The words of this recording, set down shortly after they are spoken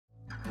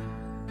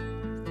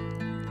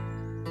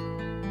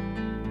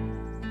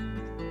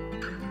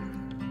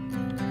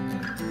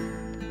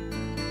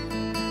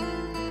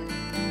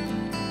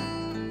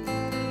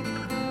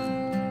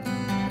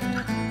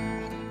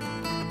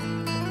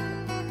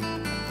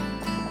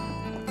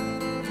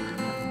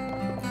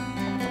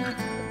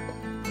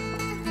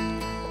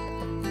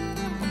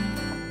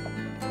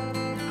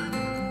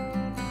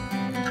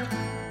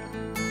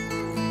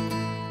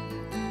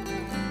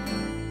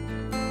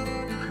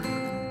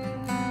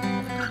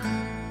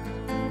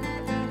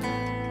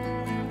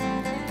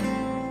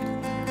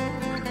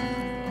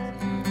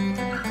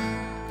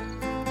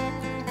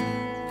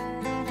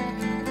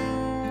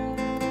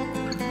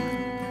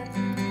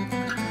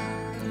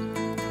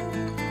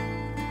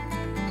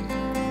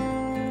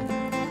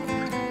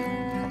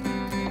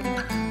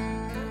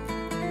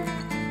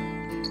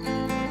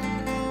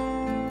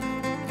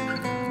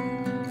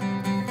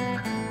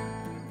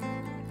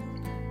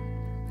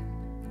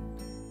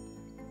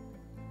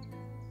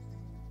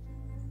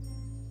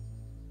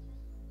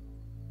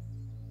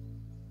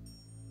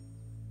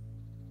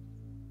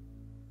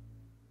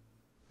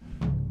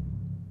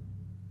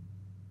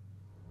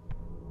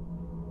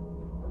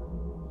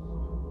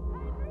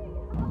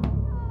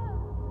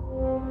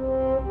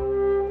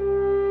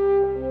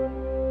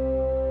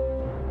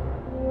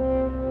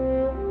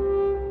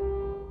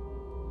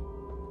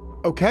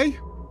Okay.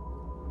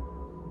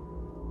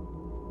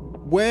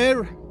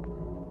 Where?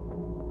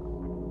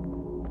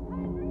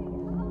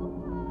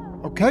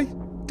 Okay,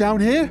 down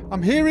here.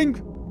 I'm hearing.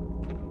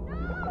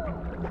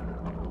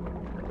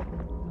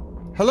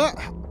 Hello?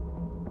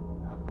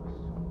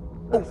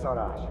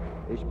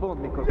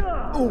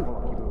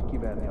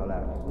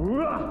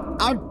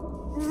 I'm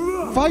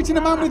fighting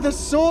a man with a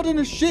sword and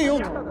a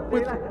shield.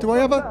 Do I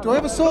have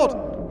a sword?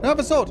 I have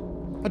a sword.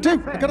 I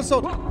do. I got a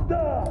sword.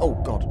 Oh,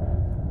 God.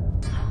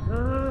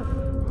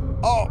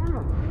 Oh.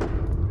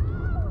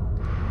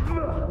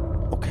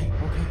 Okay.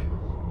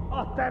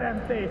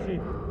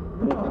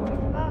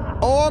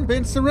 Oh, I'm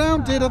being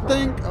surrounded, I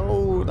think.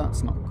 Oh,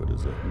 that's not good,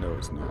 is it? No,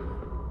 it's not.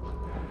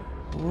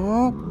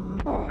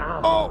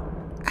 Oh.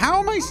 How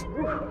am I?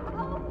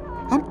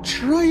 I'm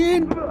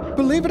trying.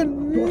 Believe it or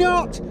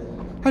not.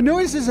 I know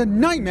this is a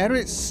nightmare.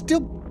 It's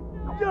still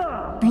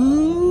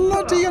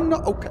bloody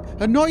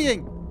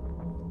annoying.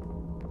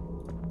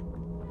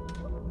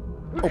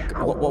 Okay.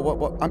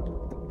 What? I'm.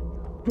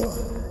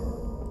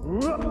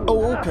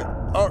 Oh, okay.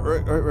 Oh,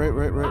 right.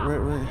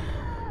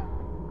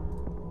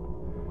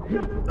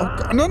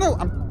 Okay. No.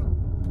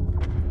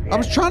 I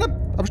was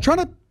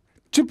trying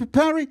to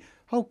prepare.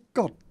 Oh,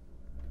 God.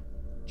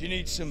 Do you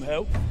need some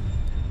help?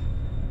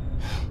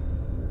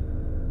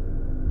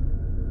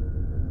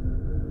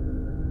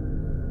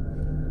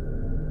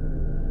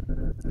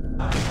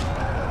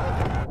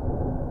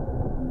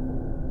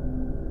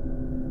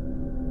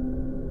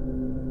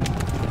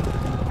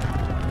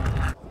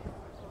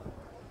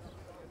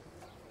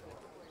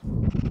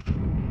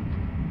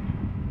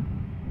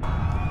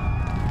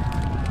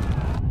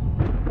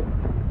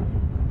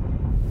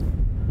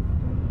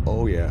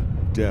 Oh, yeah.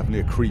 Definitely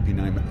a creepy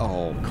name.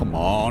 Oh, come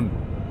on.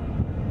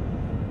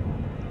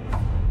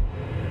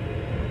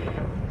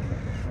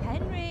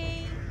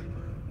 Henry!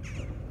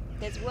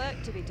 There's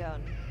work to be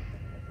done.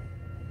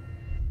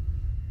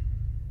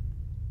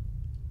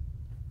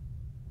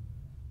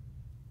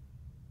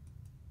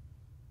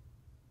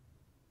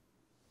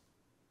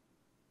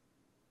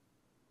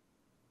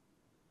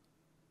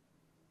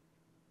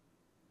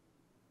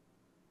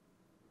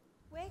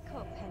 Wake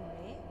up,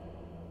 Henry.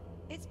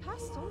 It's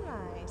past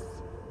sunrise.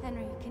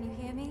 Henry, can you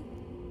hear me?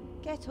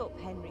 Get up,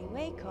 Henry.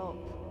 Wake up.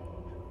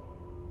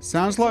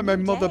 Sounds like my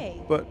mother,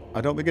 but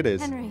I don't think it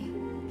is. Henry,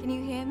 can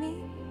you hear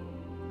me?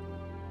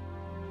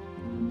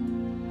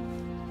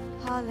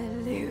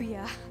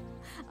 Hallelujah.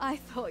 I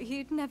thought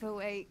you'd never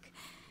wake.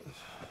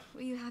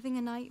 Were you having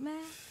a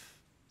nightmare?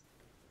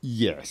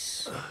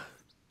 Yes.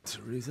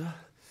 Teresa?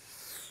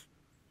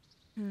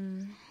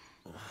 You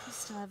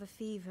still have a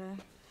fever.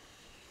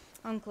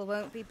 Uncle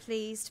won't be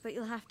pleased, but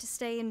you'll have to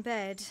stay in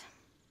bed.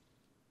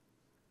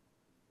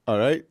 All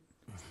right.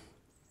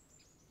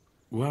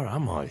 Where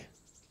am I?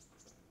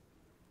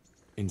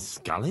 In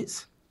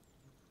Skalitz?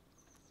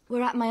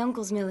 We're at my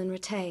uncle's mill in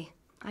Rattay.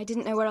 I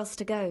didn't know where else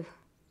to go.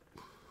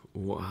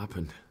 What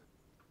happened?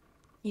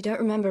 You don't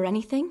remember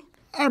anything?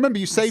 I remember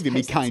you saving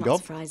me, kind Not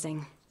of.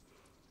 surprising.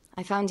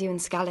 I found you in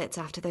Skalitz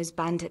after those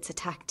bandits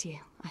attacked you.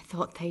 I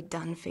thought they'd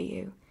done for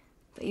you,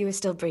 but you were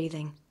still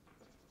breathing.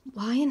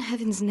 Why in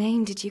heaven's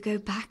name did you go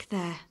back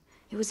there?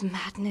 It was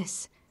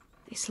madness.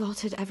 They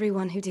slaughtered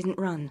everyone who didn't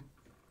run.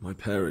 My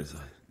parents,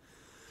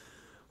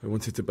 I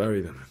wanted to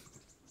bury them.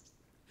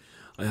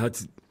 I had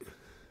to...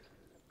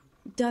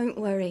 Don't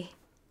worry.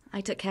 I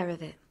took care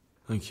of it.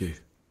 Thank you.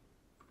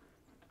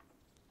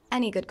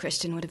 Any good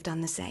Christian would have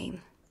done the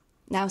same.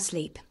 Now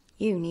sleep.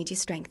 You need your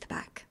strength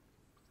back.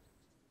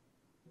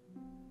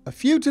 A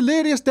few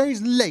delirious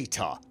days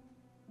later.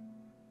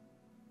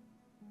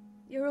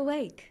 You're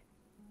awake.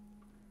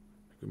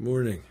 Good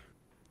morning.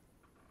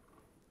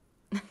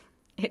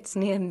 It's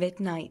near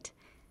midnight.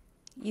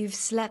 You've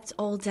slept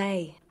all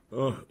day.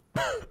 Oh,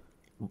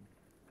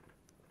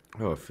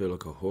 I feel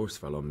like a horse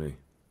fell on me.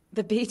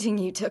 The beating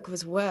you took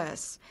was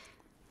worse.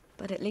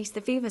 But at least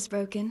the fever's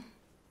broken.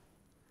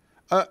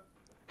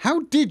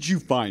 How did you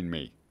find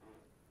me?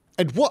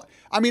 And what?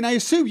 I mean, I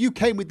assume you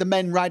came with the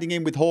men riding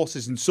in with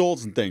horses and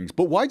swords and things,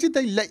 but why did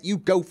they let you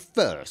go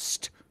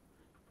first?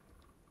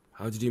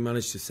 How did you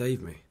manage to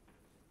save me?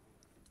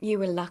 You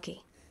were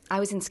lucky. I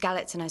was in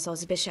Skalitz and I saw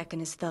Zbyszek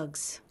and his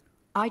thugs.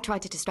 I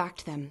tried to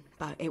distract them,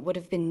 but it would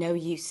have been no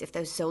use if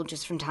those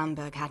soldiers from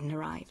Tamburg hadn't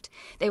arrived.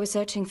 They were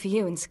searching for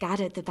you and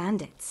scattered the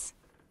bandits.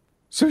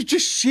 So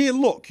just sheer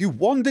luck, you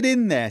wandered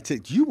in there to...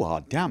 You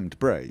are damned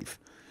brave.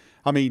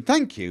 I mean,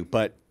 thank you,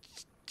 but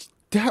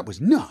that was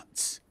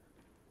nuts.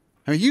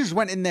 I mean, you just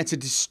went in there to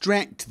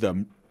distract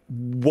them.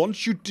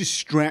 Once you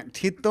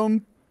distracted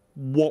them,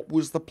 what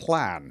was the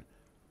plan?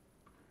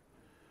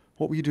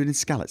 What were you doing in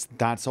Skalitz?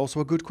 That's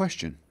also a good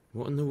question.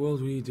 What in the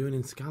world were you doing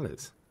in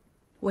Skalitz?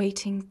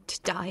 Waiting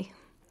to die.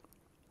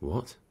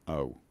 What?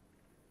 Oh.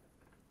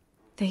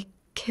 They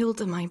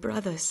killed my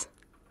brothers,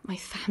 my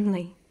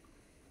family,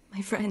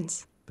 my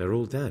friends. They're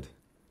all dead.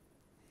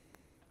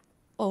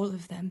 All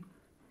of them.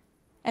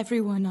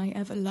 Everyone I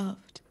ever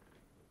loved.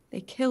 They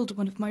killed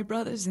one of my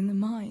brothers in the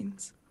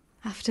mines.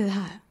 After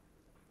that,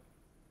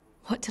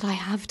 what did I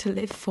have to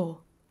live for?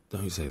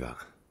 Don't say that.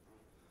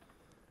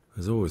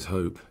 There's always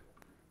hope.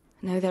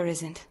 No, there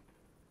isn't.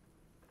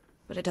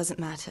 But it doesn't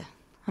matter.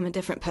 I'm a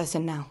different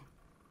person now.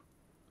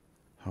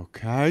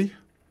 Okay.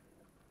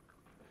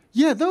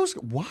 Yeah, those...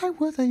 Why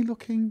were they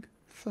looking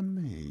for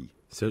me?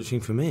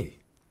 Searching for me?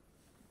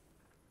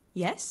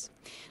 Yes.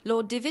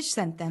 Lord Divish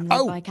sent them,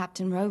 led by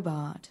Captain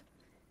Robard.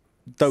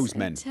 Those So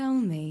men. Tell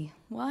me,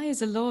 why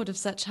is a lord of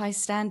such high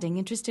standing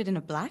interested in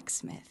a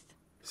blacksmith?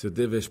 Sir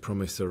Divish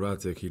promised Sir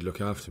Radic he'd look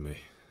after me.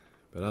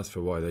 But as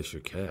for why they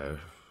should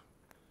care,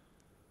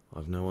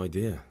 I've no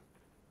idea.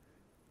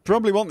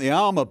 Probably want the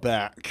armour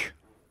back.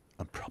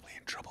 I'm probably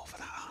in trouble for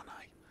that,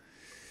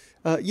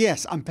 aren't I?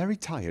 Yes, I'm very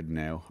tired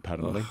now,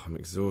 apparently. I'm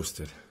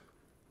exhausted.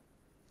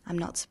 I'm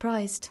not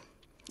surprised.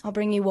 I'll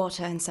bring you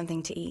water and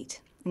something to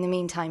eat. In the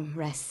meantime,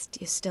 rest.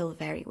 You're still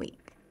very weak.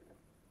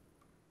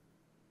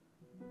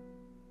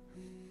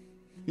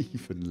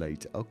 Even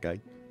later. Okay.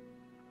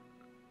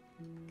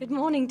 Good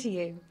morning to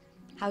you.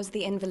 How's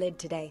the invalid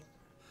today?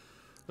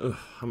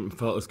 Haven't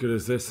felt as good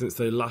as this since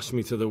they lashed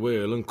me to the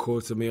wheel and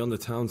quartered me on the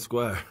town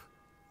square.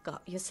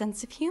 Got your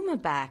sense of humour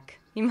back.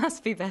 You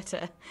must be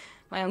better.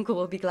 My uncle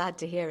will be glad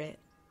to hear it.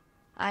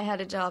 I had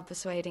a job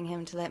persuading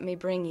him to let me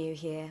bring you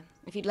here.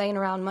 If you'd lain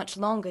around much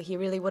longer, he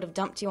really would have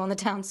dumped you on the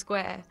town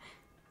square.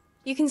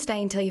 You can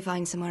stay until you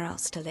find somewhere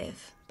else to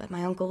live, but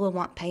my uncle will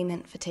want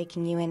payment for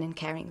taking you in and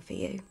caring for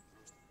you.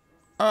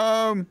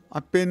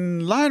 I've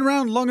been lying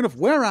around long enough.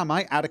 Where am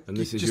I? And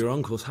this is your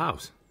uncle's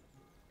house?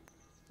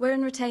 We're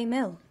in Ratay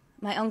Mill.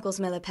 My uncle's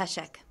miller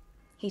Peshek.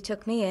 He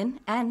took me in,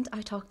 and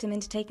I talked him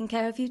into taking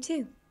care of you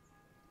too.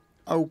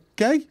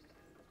 Okay.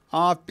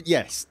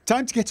 Yes,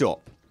 time to get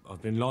up.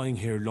 I've been lying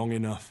here long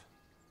enough.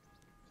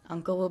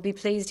 Uncle will be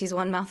pleased he's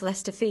one mouth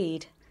less to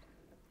feed.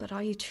 But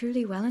are you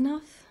truly well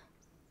enough?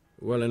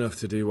 Well enough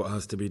to do what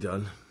has to be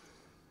done.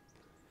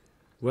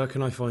 Where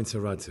can I find Sir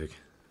Radic?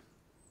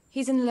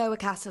 He's in the lower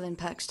castle in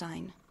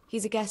Perkstein.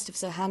 He's a guest of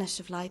Sir Hanush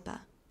of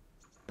Leipa.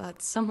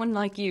 But someone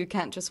like you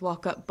can't just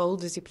walk up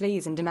bold as you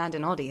please and demand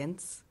an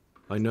audience.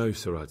 I know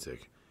Sir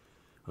Radic,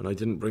 and I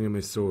didn't bring him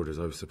his sword as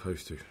I was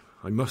supposed to.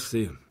 I must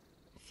see him.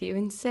 If you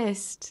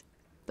insist.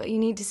 But you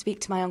need to speak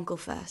to my uncle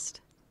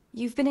first.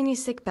 You've been in your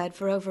sickbed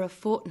for over a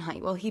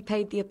fortnight while he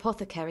paid the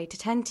apothecary to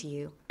tend to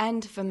you,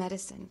 and for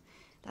medicine.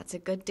 That's a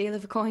good deal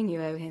of coin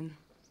you owe him.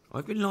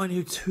 I've been lying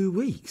here 2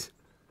 weeks.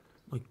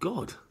 My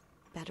God.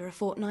 Better a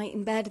fortnight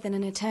in bed than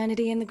an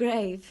eternity in the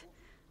grave.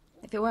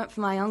 If it weren't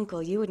for my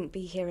uncle, you wouldn't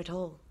be here at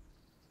all.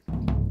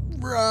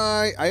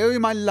 Right, I owe you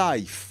my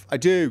life. I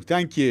do,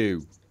 thank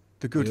you.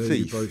 The good I owe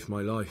thief. you both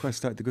my life.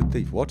 Quest out the good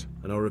thief, what?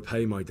 And I'll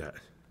repay my debt.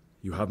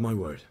 You have my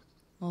word.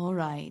 All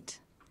right.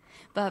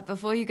 But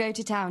before you go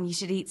to town, you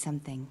should eat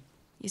something.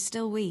 You're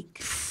still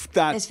weak. That's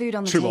There's food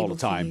on the true table all the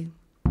time.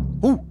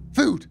 for you. Ooh,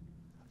 food!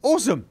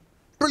 Awesome!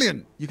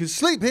 Brilliant! You can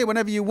sleep here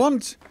whenever you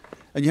want,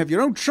 and you have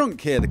your own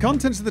trunk here. The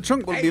contents of the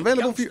trunk will be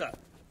available for you.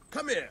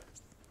 Come here.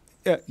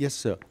 Yes,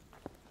 sir.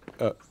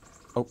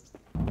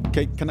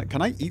 Okay,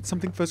 can I eat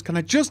something first? Can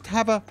I just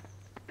have a...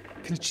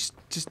 Can I just...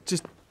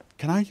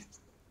 Can I?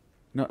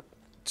 No,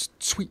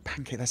 sweet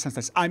pancake, that sounds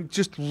nice. I'm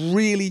just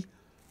really...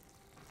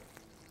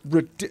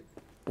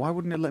 Why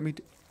wouldn't it let me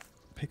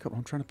pick up?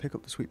 I'm trying to pick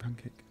up the sweet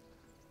pancake.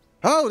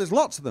 Oh, there's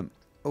lots of them.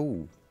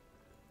 Oh.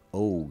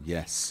 Oh,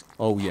 yes.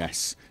 Oh,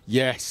 yes.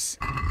 Yes.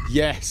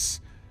 Yes.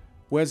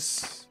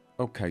 Where's...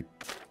 Okay.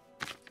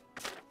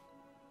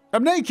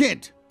 I'm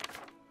naked!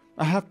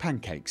 I have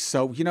pancakes,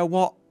 so you know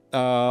what?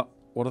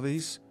 What are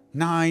these?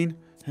 9.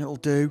 It'll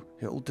do.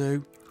 It'll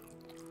do.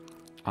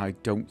 I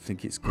don't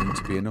think it's going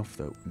to be enough,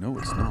 though. No,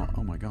 it's not.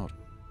 Oh, my God.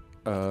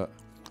 I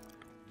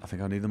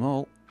think I need them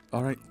all.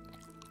 All right.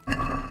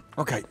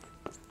 Okay.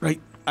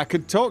 Right. I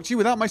could talk to you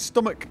without my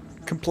stomach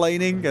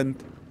complaining and...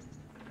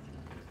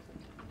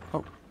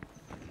 Oh.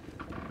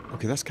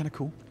 Okay, that's kind of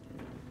cool.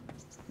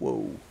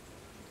 Whoa.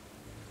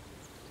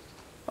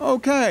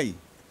 Okay.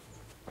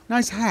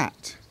 Nice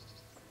hat.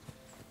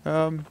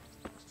 Do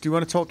you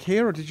want to talk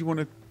here, or did you want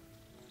to...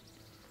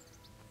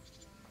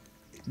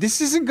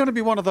 This isn't going to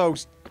be one of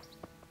those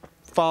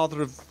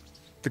father of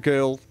the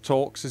girl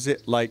talks, is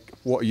it? Like,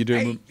 what are you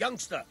doing? Hey,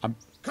 youngster,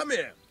 come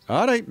here.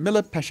 All right,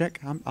 Miller Peshek.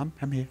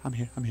 I'm here.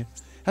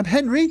 I'm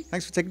Henry.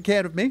 Thanks for taking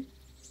care of me.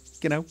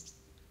 You know.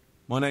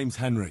 My name's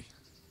Henry.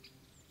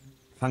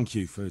 Thank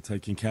you for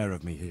taking care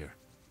of me here.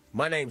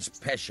 My name's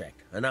Peshek,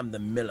 and I'm the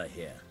miller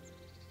here.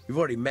 You've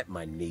already met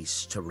my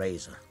niece,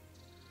 Teresa.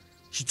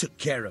 She took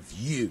care of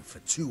you for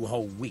 2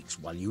 whole weeks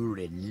while you were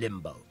in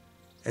limbo.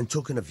 And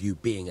talking of you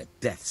being at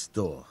death's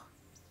door,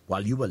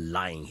 while you were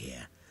lying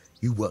here,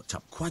 you worked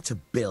up quite a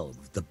bill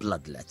with the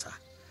bloodletter,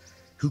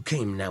 who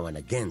came now and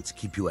again to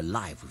keep you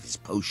alive with his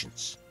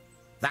potions.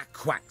 That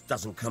quack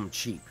doesn't come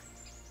cheap.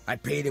 I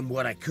paid him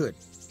what I could,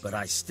 but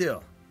I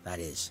still, that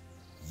is,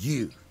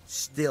 you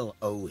still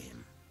owe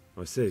him.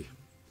 I see.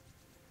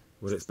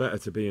 Well, it's better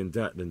to be in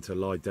debt than to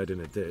lie dead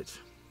in a ditch.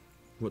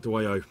 What do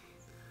I owe?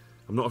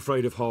 I'm not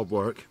afraid of hard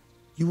work.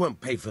 You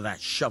won't pay for that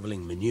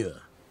shoveling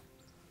manure.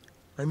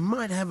 I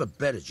might have a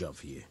better job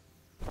for you.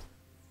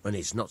 And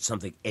it's not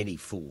something any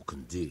fool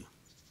can do.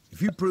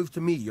 If you prove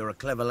to me you're a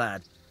clever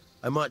lad,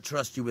 I might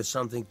trust you with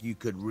something you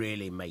could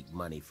really make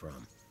money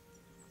from.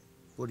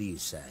 What do you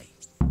say?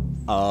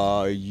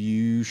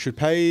 You should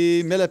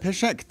pay Miller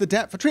Pishek the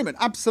debt for treatment.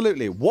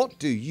 Absolutely. What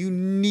do you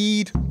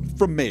need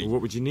from me?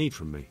 What would you need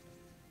from me?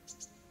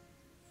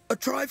 A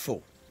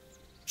trifle.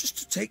 Just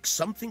to take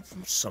something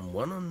from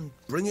someone and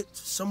bring it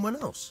to someone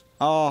else.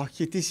 Oh,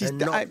 this is... And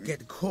not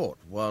get caught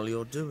while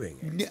you're doing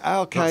it.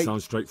 Okay. That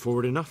sounds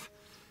straightforward enough.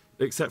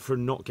 Except for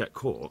not get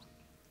caught.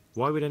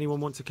 Why would anyone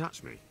want to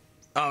catch me?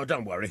 Oh,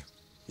 don't worry.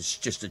 It's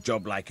just a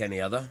job like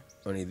any other.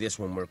 Only this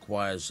one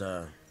requires,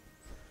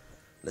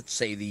 let's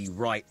say, the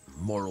right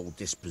moral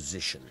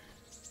disposition.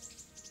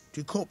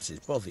 Do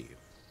corpses bother you?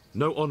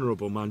 No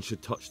honourable man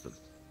should touch them.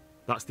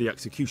 That's the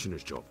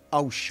executioner's job.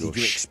 Oh, Did you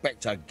shush.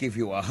 expect I'd give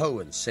you a hoe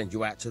and send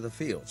you out to the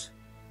fields?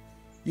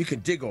 You can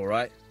dig all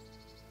right,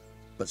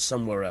 but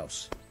somewhere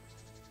else.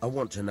 I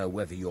want to know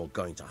whether you're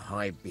going to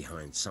hide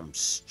behind some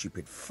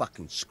stupid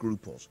fucking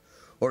scruples,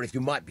 or if you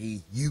might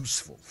be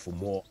useful for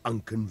more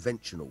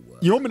unconventional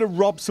work. You want me to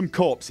rob some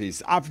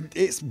corpses?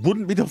 It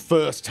wouldn't be the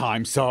first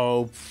time,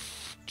 so...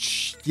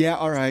 Yeah,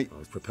 all right. I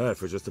was prepared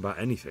for just about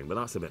anything, but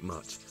that's a bit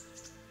much.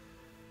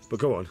 But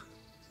go on.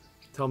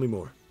 Tell me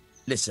more.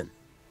 Listen,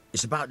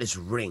 it's about this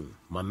ring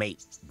my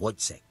mate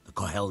Wojciech, the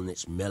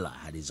Kohelnitz miller,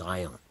 had his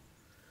eye on.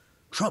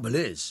 Trouble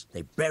is,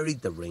 they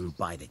buried the ring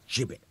by the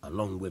gibbet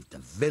along with the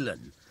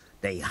villain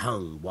they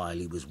hung while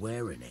he was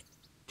wearing it.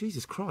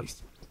 Jesus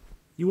Christ.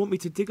 You want me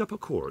to dig up a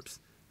corpse,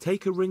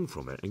 take a ring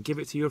from it, and give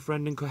it to your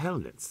friend in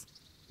Kohelnitz?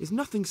 Is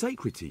nothing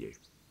sacred to you?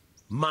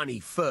 Money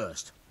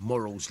first,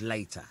 morals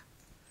later.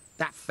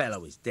 That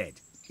fellow is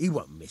dead. He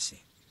won't miss it.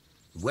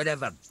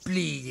 Whatever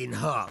bleeding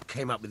heart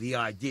came up with the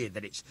idea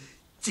that it's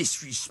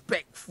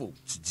disrespectful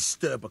to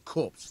disturb a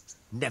corpse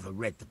never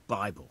read the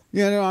Bible.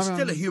 Yeah, no, It's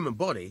still a human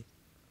body,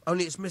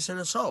 only it's missing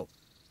a soul.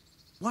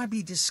 Why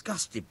be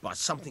disgusted by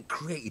something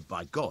created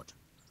by God?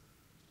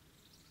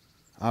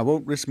 I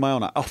won't risk my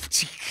honour. Oh,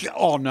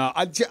 honour.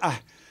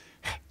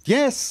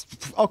 Yes,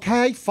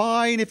 okay,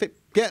 fine. If it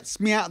gets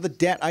me out of the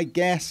debt, I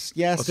guess.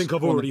 Yes. I think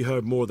I've already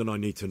heard more than I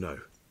need to know.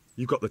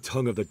 You've got the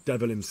tongue of the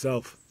devil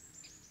himself.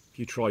 If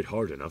you tried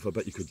hard enough, I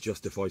bet you could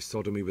justify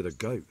sodomy with a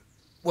goat.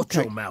 Watch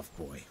your mouth,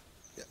 boy.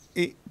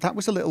 That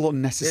was a little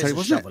unnecessary, There's a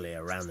wasn't shovel it?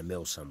 here around the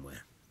mill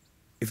somewhere.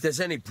 If there's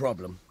any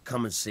problem,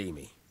 come and see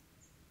me.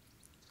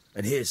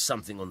 And here's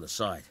something on the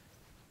side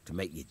to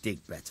make you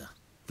dig better.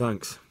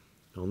 Thanks.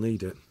 I'll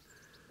need it.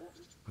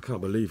 I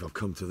can't believe I've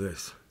come to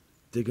this.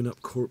 Digging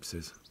up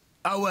corpses.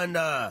 Oh, and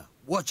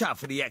watch out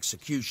for the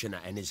executioner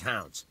and his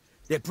hounds.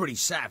 They're pretty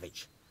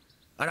savage.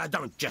 And I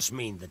don't just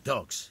mean the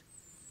dogs.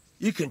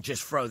 You can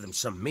just throw them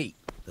some meat.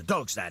 The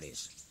dogs, that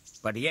is.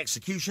 But the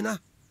executioner?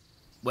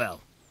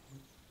 Well,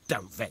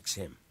 don't vex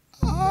him.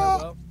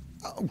 Oh,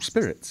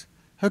 spirits.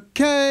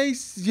 Okay,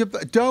 you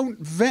don't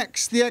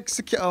vex the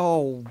executioner.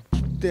 Oh,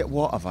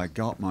 what have I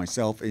got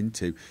myself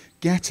into?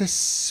 Get a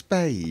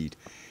spade.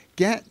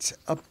 Get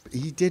a...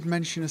 He did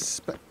mention a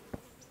spade.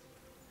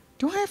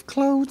 Do I have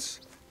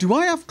clothes? Do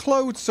I have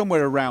clothes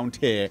somewhere around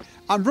here?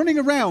 I'm running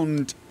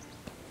around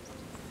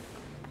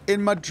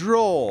in my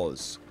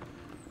drawers.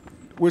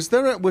 Was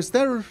there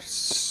a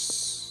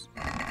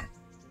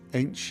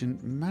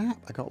ancient map?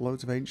 I got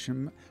loads of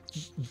ancient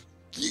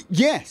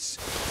yes.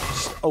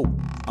 Oh,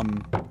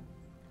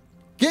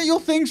 get your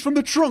things from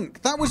the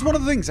trunk. That was one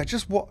of the things.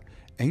 What?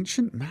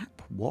 Ancient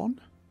map 1?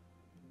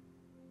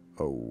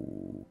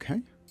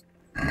 Okay.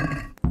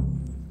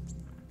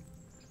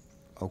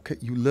 Okay,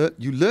 you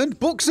learned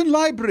books and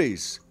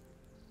libraries.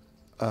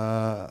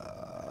 Pota,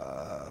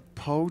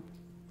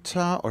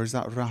 or is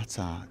that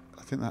Rata?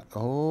 I think that.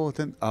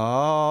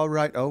 Oh,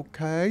 right.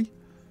 Okay.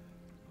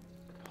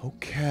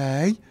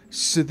 Okay.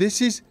 So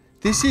this is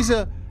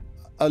a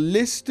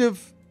list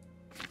of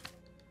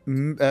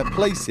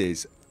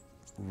places.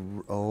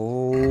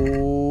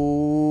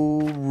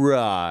 Oh,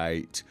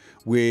 right.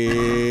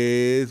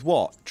 With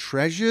what?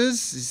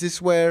 Treasures? Is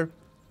this where...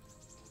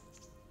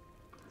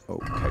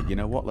 Okay, you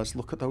know what? Let's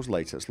look at those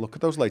later.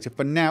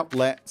 For now,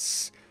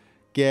 let's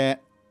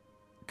get...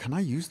 Can I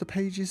use the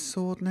page's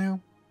sword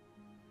now?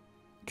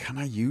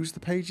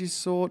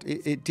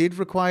 It did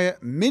require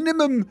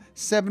minimum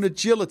 7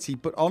 agility,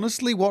 but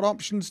honestly, what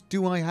options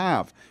do I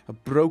have? A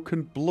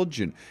broken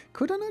bludgeon.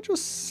 Could I not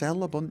just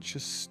sell a bunch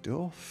of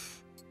stuff?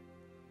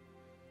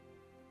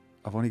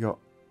 I've only got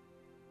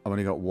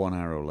 1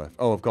 arrow left.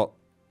 Oh, I've got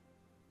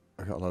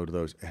a load of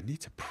those. I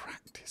need to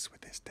practice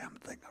with this damn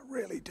thing. I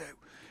really do.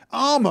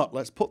 Armor.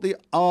 Let's put the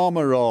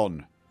armor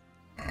on.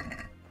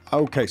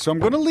 Okay, so I'm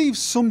going to leave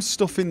some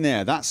stuff in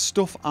there. That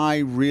stuff I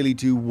really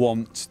do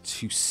want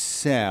to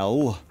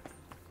sell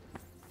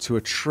to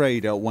a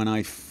trader when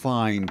I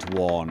find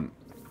one.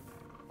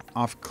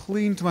 I've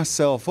cleaned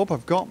myself up.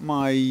 I've got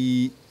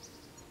my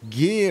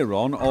gear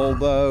on,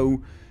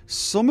 although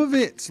some of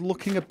it's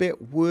looking a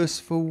bit worse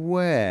for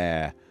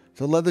wear.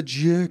 The leather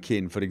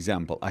jerkin, for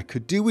example. I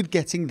could do with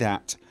getting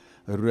that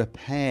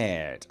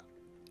repaired.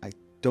 I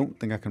don't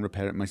think I can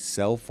repair it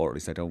myself, or at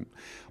least I don't...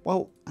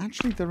 Well,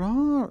 actually, there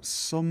are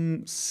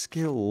some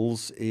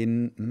skills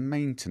in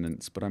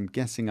maintenance, but I'm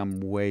guessing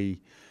I'm way...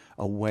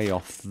 away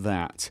off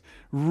that.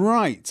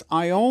 Right,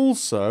 I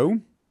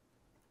also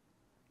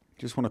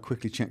just want to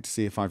quickly check to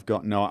see if I've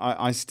got... No,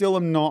 I still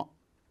am not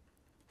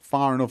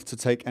far enough to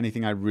take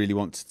anything I really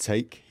want to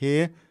take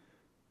here.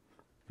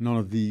 None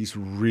of these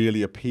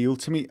really appeal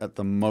to me at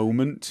the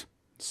moment.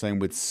 Same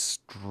with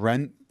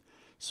strength.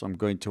 So I'm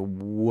going to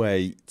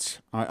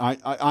wait.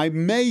 I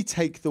may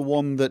take the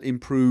one that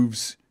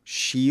improves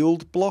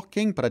shield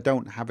blocking, but I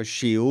don't have a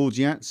shield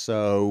yet,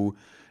 so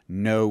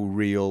no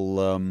real...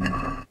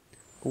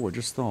 Oh, I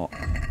just thought,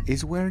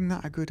 is wearing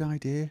that a good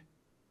idea?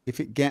 If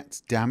it gets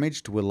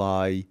damaged, will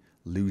I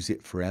lose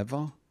it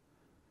forever?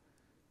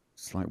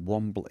 It's like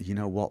one... You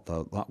know what,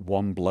 though? That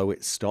one blow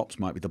it stops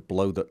might be the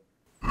blow that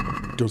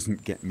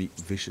doesn't get me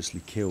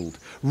viciously killed.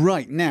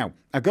 Right, now,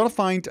 I've got to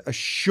find a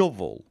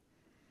shovel.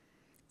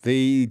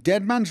 The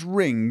dead man's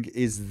ring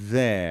is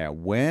there.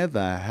 Where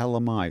the hell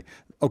am I?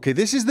 Okay,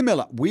 this is the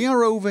miller. We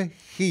are over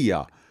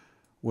here.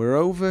 We're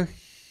over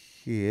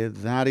here.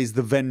 That is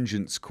the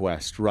vengeance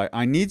quest. Right,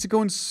 I need to go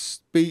and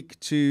speak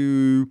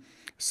to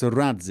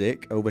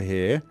Saradzik over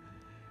here.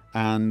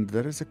 And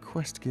there is a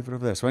quest giver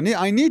over there. So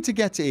I need to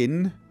get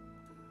in.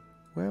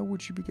 Where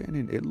would you be getting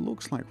in? It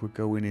looks like we're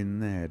going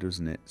in there,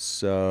 doesn't it?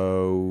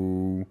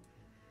 So...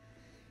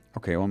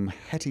 Okay, well, I'm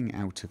heading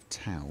out of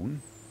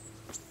town.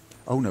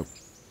 Oh, no.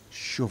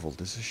 Shovel.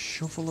 There's a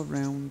shovel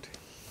around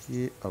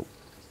here. Oh.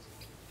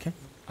 Okay.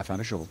 I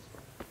found a shovel.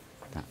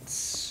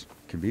 That's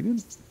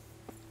convenient.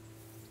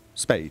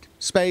 Spade.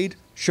 Spade.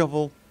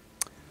 Shovel.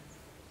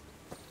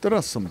 There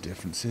are some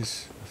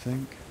differences, I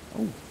think.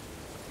 Oh.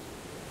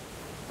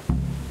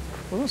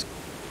 Well, that's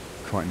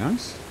quite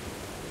nice.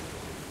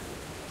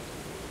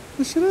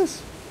 Yes, it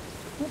is.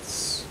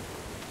 That's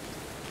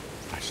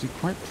actually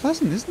quite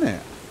pleasant, isn't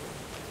it?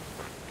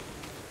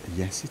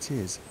 Yes, it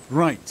is.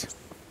 Right.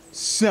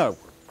 So...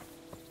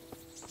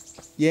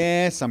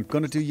 Yes, I'm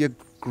going to do your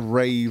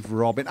grave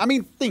robbing. I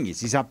mean, thing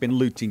is I've been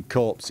looting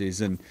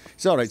corpses, and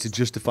it's all right to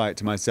justify it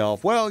to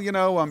myself. Well, you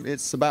know,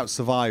 it's about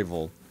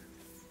survival.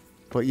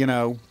 But, you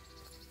know,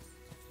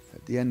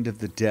 at the end of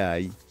the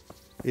day,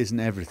 isn't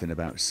everything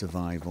about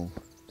survival?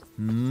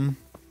 Hmm?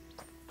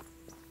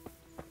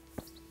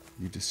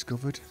 You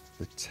discovered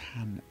the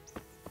tan...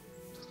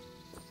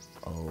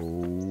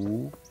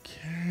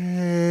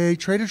 Okay.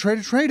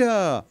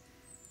 Trader!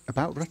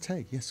 About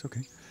Rattay. Yes,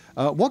 okay.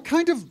 What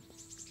kind of...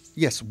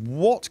 Yes,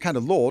 what kind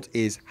of lord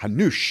is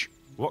Hanush?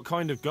 What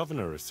kind of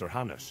governor is Sir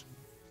Hanush?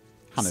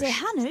 Sir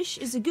Hanush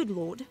is a good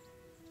lord.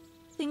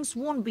 Things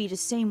won't be the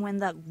same when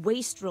that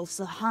wastrel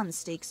Sir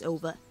Hans takes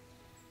over.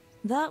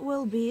 That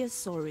will be a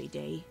sorry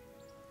day.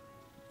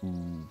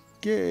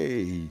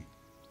 Okay.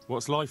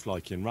 What's life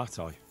like in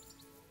Rattay?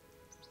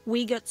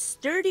 We got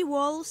sturdy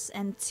walls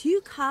and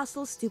 2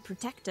 castles to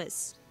protect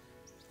us.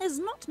 There's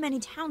not many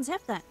towns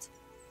have that.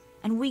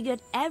 And we got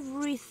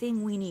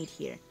everything we need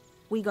here.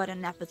 We got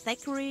an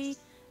apothecary,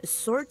 a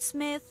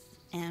swordsmith,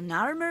 an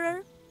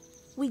armorer.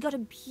 We got a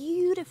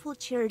beautiful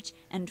church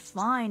and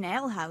fine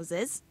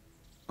alehouses.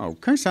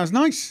 Okay, sounds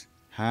nice.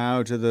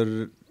 How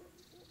did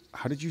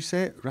you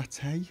say it?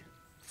 Rattay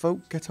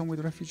folk get on with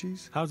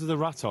refugees? How do the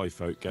Rattay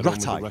folk get on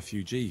with the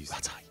refugees?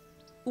 Rattay.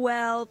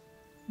 Well,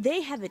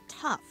 they have it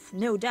tough,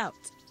 no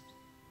doubt.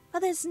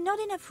 But there's not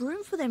enough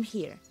room for them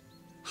here.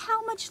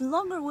 How much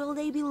longer will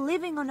they be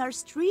living on our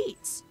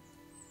streets?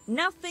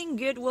 Nothing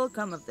good will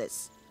come of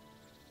this.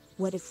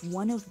 What if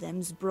one of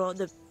them's brought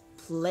the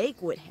plague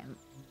with him?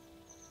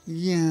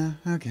 Yeah,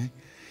 okay.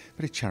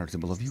 Very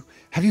charitable of you.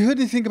 Have you heard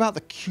anything about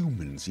the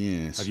Cumans?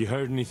 Yes. Have you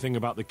heard anything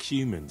about the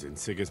Cumans in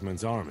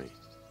Sigismund's army?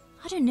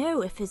 I don't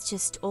know if it's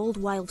just old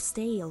wild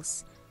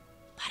tales,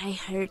 but I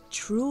heard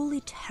truly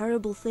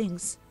terrible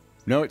things.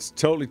 No, it's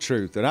totally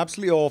true. They're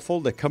absolutely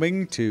awful. They're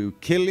coming to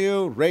kill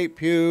you,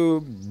 rape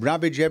you,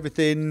 ravage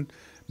everything,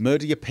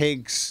 murder your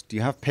pigs. Do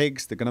you have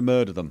pigs? They're going to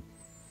murder them.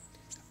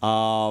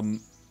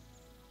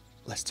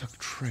 Let's talk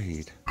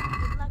trade.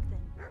 Good luck then.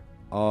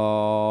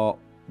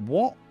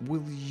 What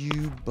will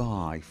you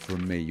buy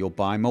from me? You'll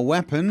buy my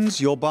weapons,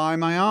 you'll buy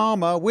my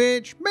armor,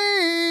 which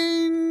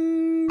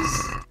means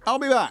I'll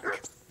be back.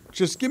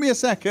 Just give me a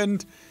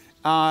second.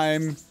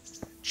 I'm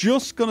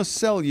just going to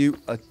sell you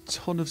a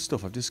ton of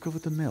stuff. I've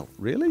discovered the mill.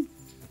 Really?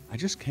 I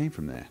just came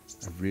from there.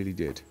 I really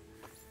did.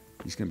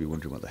 He's going to be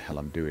wondering what the hell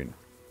I'm doing.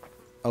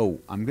 Oh,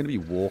 I'm going to be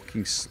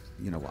walking...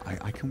 You know what?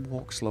 I can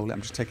walk slowly. I'm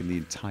just taking the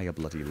entire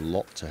bloody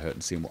lot to her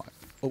and seeing what...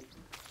 Oh.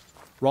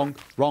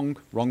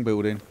 Wrong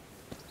building.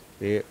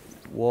 It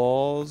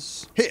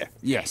was... Here.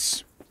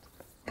 Yes.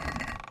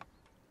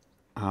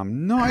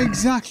 I'm not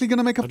exactly going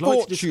to make a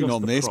fortune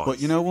on this,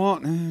 but you know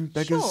what?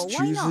 Beggars,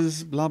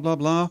 choosers, blah, blah,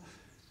 blah.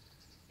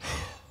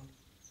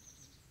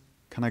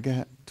 Can I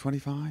get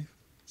 25?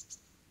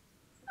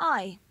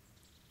 Aye.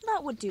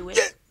 That would do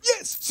it.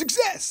 Yes!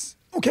 Success!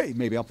 Okay,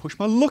 maybe I'll push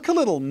my luck a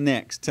little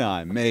next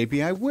time.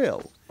 Maybe I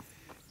will.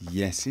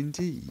 Yes,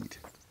 indeed.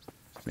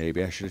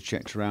 Maybe I should have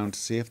checked around to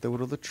see if there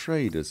were other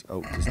traders.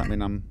 Oh, does that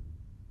mean I'm...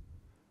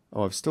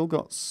 Oh, I've still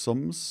got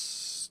some...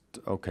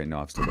 Okay,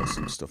 no, I've still got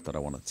some stuff that I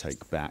want to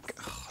take back.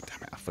 Oh,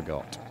 damn it, I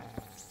forgot.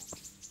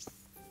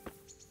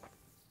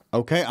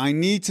 Okay, I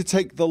need to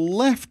take the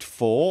left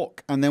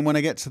fork, and then when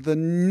I get to the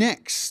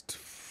next...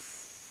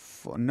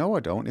 No, I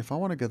don't. If I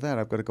want to go there,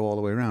 I've got to go all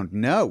the way around.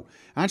 No.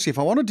 Actually, if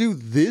I want to do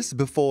this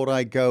before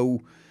I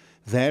go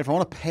there, if I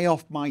want to pay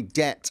off my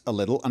debt a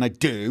little, and I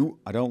do,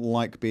 I don't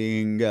like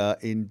being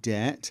in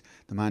debt.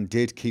 The man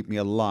did keep me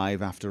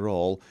alive after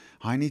all.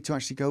 I need to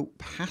actually go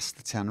past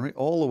the tannery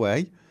all the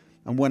way.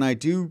 And when I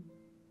do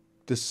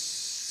the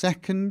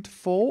second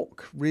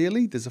fork,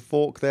 really, there's a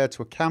fork there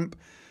to a camp.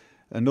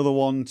 Another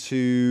one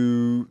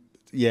to...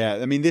 Yeah,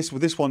 I mean, this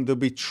one, there'll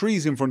be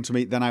trees in front of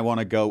me. Then I want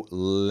to go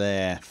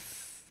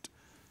left.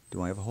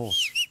 Do I have a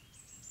horse?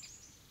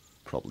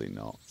 Probably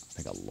not.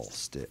 I think I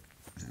lost it.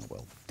 Oh,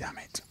 well, damn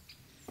it.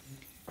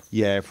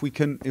 Yeah, if we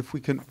can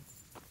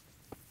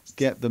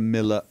get the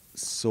miller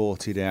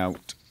sorted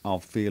out, I'll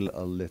feel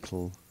a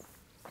little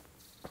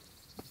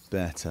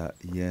better.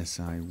 Yes,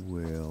 I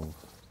will.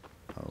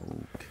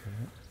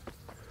 Okay.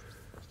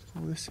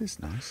 Oh, this is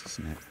nice,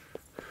 isn't it?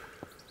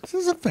 This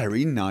is a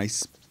very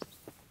nice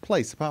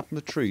place, apart from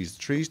the trees.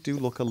 The trees do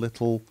look a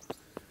little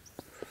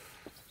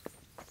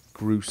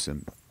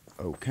gruesome.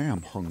 Okay,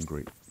 I'm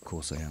hungry. Of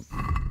course I am.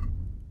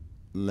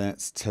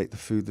 Let's take the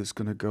food that's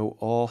going to go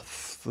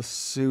off the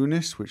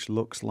soonest, which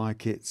looks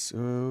like it's...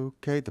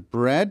 Okay, the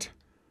bread.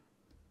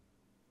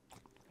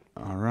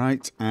 All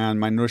right, and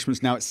my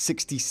nourishment's now at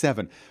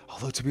 67.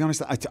 Although, to be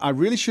honest, I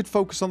really should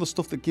focus on the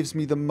stuff that gives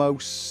me the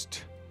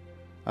most...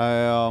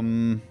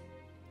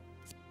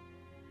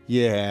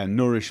 Yeah,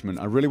 nourishment.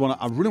 I really want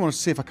to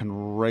see if I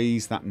can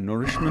raise that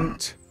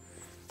nourishment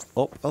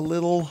up a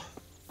little.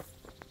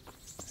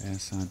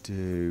 Yes, I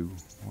do.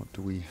 What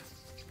do we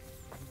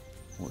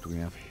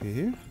have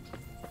here?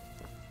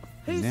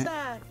 Who's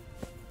there?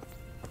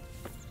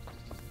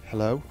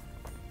 Hello?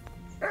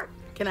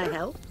 Can I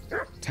help?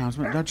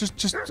 Townsman. No,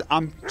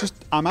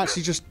 I'm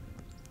actually just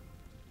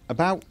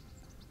about...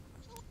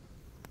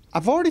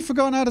 I've already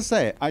forgotten how to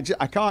say it. I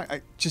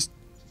can't,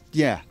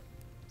 yeah.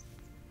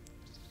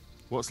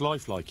 What's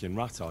life like in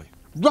Ratai?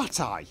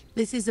 Ratai!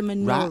 This is a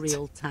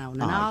manorial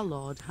town, and our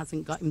lord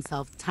hasn't got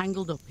himself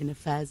tangled up in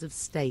affairs of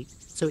state,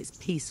 so it's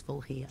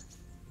peaceful here.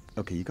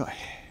 Okay, you got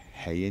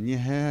hay in your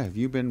hair. Have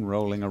you been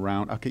rolling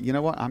around? Okay, you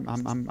know what? I'm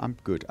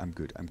good. I'm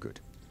good.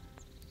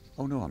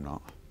 Oh no, I'm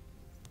not.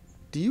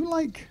 Do you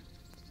like?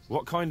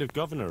 What kind of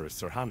governor is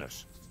Sir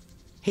Hanush?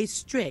 He's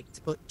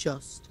strict but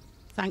just.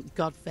 Thank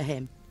God for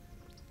him.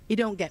 He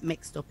don't get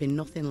mixed up in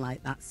nothing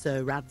like that,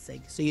 Sir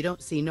Radzig, so you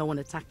don't see no one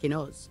attacking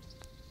us.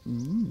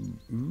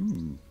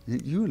 Ooh.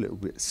 You're a little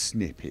bit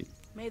snippy.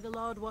 May the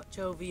Lord watch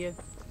over you.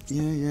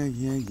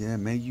 Yeah.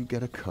 May you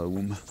get a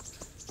comb.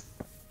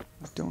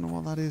 I don't know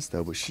what that is,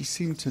 though, but she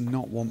seemed to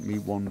not want me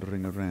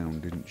wandering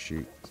around, didn't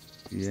she?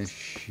 Yes,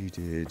 she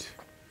did.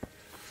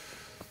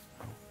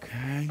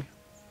 Okay.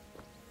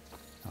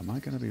 Am I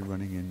going to be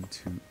running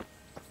into...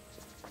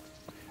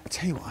 I'll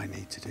tell you what I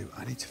need to do.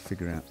 I need to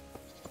figure out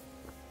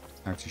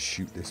how to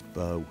shoot this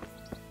bow.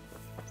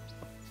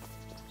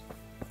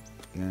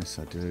 Yes,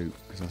 I do.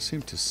 Because I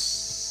seem to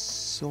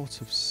sort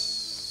of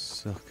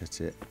suck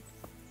at it.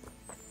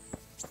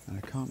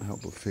 And I can't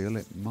help but feel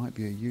it might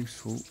be a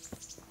useful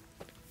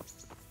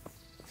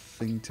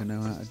thing to know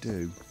how to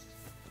do.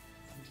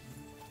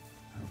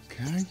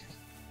 Okay.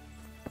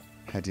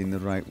 Heading the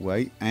right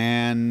way.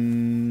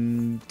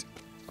 And...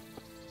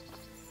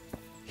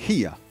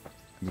 here.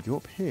 And we go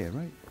up here,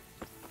 right?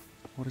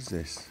 What is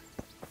this?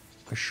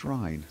 A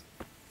shrine.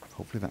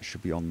 Hopefully that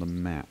should be on the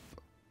map.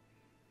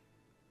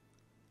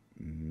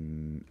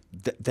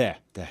 There.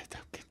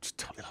 Okay, just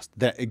totally lost.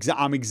 There.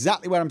 I'm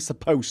exactly where I'm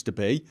supposed to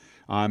be.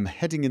 I'm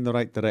heading in the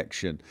right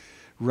direction.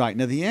 Right,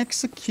 now the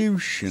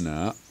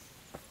executioner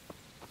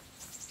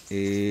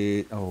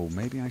is... Oh,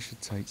 maybe I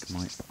should take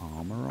my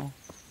armour off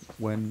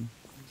when...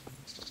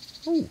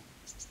 Oh.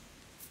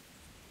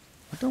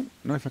 I don't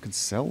know if I can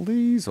sell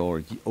these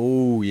or...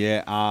 Oh,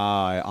 yeah.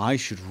 I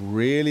should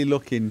really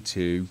look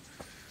into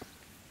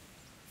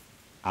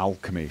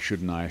alchemy,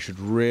 shouldn't I? I should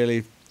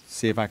really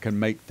see if I can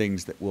make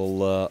things that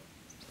will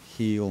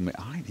heal me.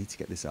 I need to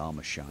get this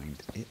armour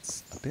shined.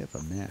 It's a bit of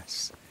a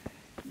mess.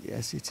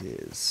 Yes, it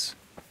is.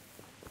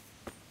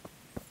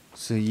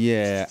 So,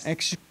 yeah.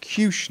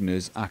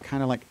 Executioners are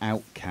kind of like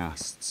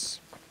outcasts.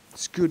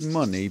 It's good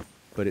money,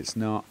 but it's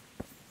not...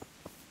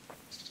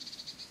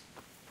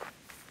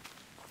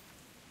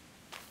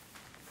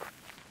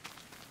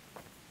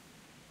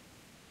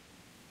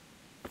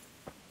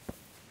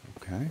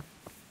 Okay.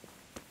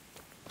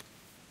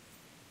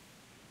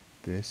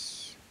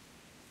 This.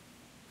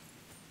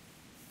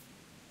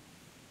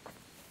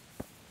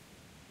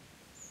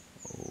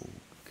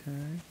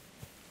 Okay.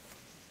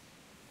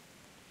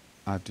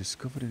 I've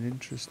discovered an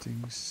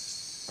interesting...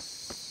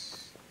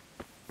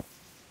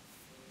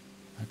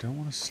 I don't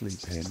want to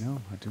sleep here.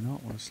 No, I do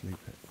not want to sleep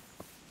here.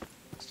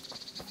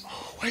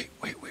 Oh, wait.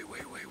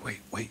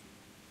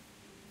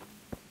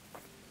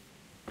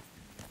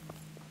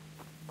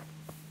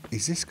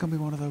 Is this going to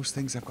be one of those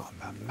things I've got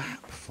a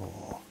map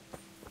for?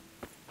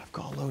 I've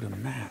got a load of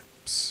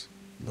maps.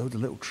 A load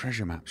of little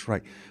treasure maps.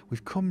 Right,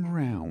 we've come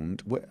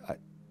round...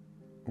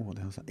 Oh, what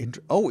the hell's that?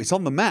 Oh, it's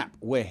on the map.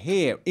 We're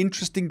here.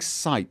 Interesting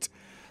sight.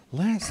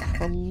 Let's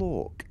have a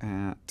look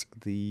at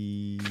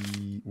the...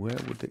 Where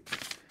would the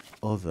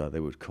other they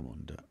would come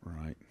under?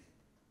 Right.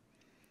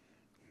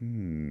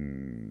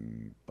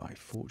 By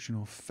fortune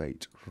or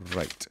fate.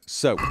 Right.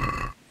 So.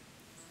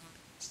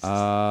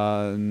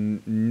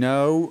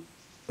 No.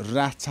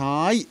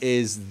 Ratai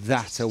is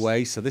that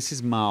away. So this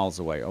is miles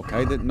away.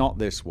 Okay. Not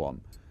this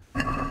one.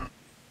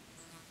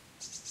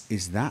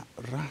 Is that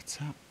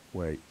Ratai?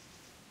 Wait.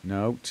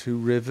 No. Two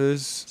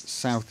rivers.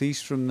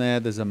 Southeast from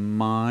there, there's a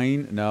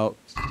mine. No.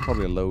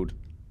 Probably a load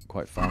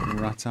quite far from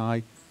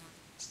Ratai.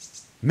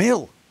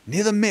 Mill.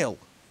 Near the mill.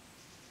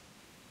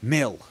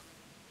 Mill.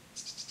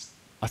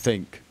 I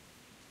think.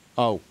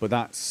 Oh, but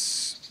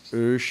that's...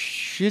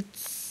 shit.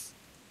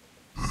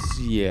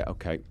 Yeah,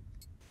 okay.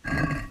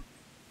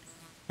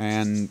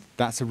 And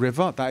that's a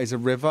river. That is a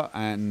river.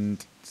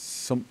 And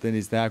something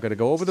is there. I've got to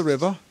go over the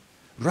river.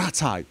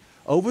 Ratai.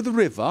 Over the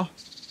river.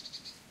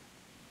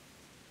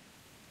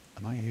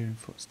 Am I hearing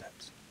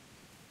footsteps?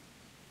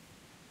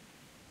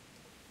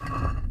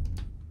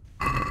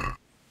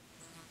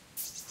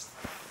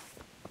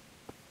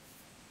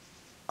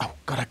 Oh,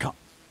 God, I can't.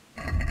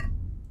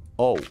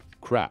 Oh,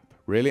 crap.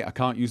 Really? I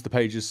can't use the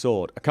page's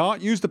sword. I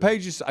can't use the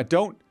page's... I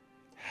don't...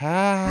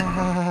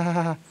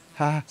 Ha, ha,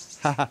 ha,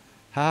 ha,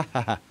 ha,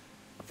 ha.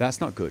 That's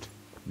not good.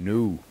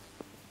 No.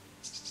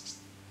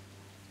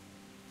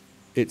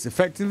 Its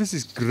effectiveness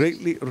is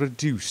greatly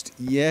reduced.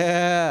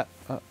 Yeah.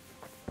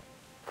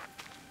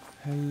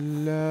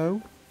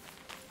 Hello?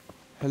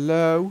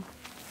 Hello?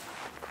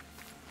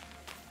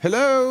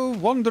 Hello,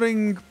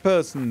 wandering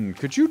person.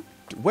 Could you...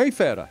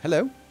 Wayfarer,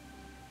 hello?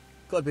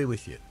 God be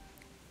with you.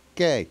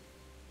 Okay.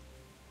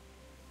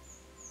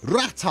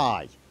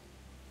 Ratai.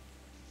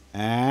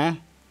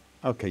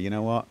 Okay, you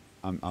know what?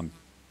 I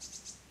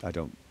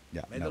don't...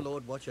 Yeah, May the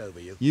Lord watch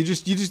over you.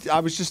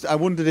 I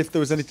wondered if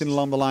there was anything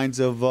along the lines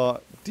of,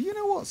 do you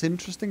know what's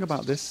interesting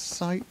about this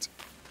site?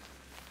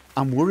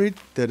 I'm worried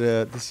that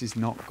this is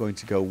not going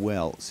to go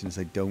well, since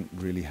I don't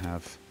really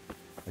have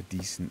a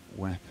decent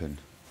weapon.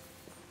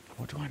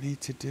 What do I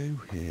need to do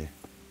here?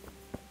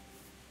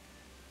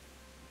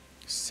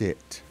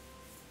 Sit.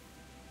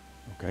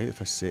 Okay,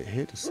 if I sit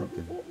here, does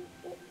something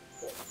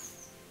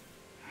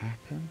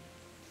happen?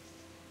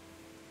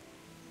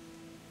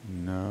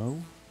 No.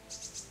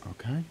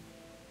 Okay.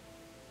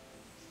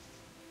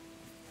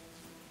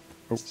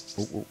 Oh.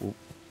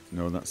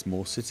 No, that's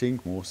more sitting,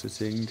 more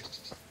sitting.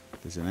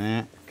 There's an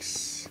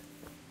axe.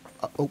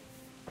 Oh.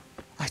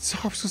 I was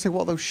going to say,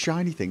 what are those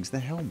shiny things? They're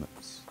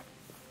helmets.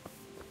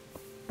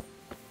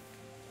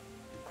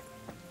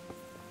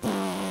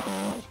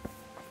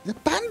 The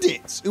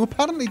bandits, who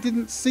apparently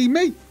didn't see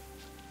me.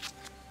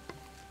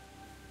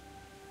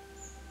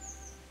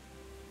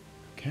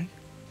 Okay.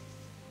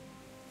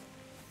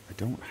 I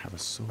don't have a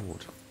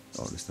sword.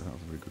 Oh, at least I don't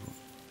have a very good one.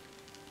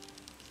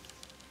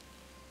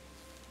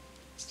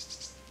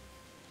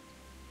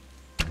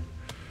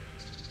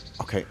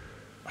 Okay.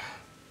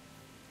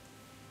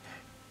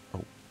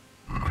 Oh.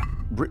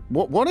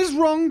 What is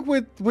wrong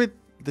with...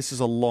 This is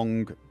a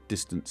long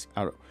distance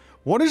arrow.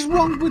 What is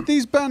wrong with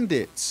these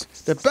bandits?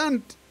 Are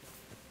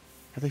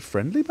they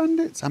friendly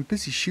bandits? I'm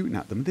busy shooting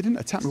at them. They didn't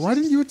attack me. Why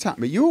didn't you attack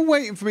me? You were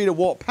waiting for me to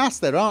walk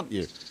past there, aren't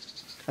you?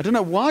 I don't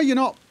know why you're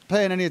not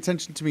paying any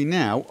attention to me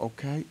now.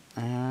 Okay.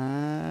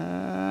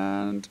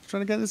 And...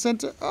 trying to get in the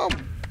centre. Oh.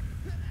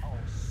 Oh,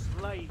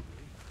 slave.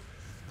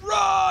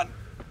 Run!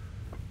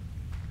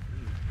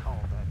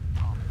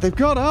 They've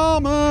got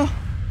armour.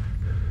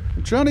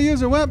 I'm trying to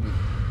use a weapon.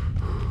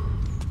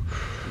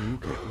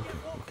 Okay.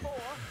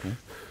 Okay.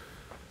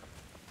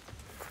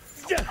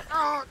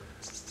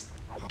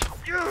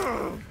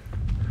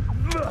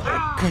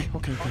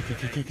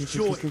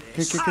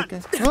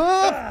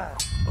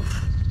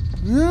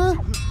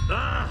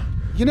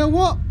 You know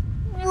what?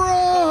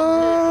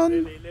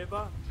 Run!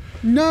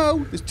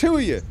 No, there's two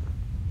of you.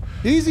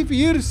 Easy for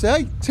you to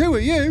say. Two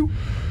of you.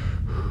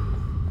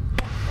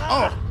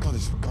 Oh, God,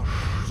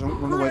 don't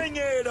run away. Bring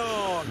it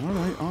on!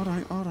 All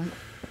right.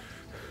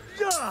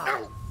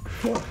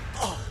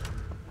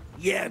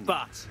 Yeah,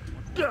 but.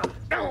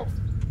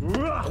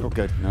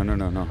 Okay, no.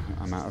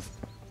 I'm out of...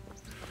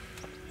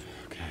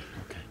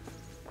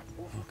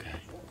 Okay.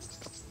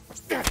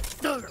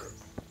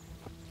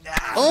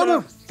 Oh,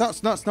 no!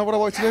 That's not what I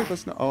wanted to do.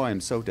 That's not... Oh, I am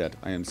so dead.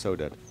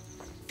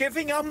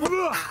 Giving up?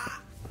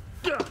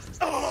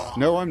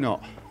 No, I'm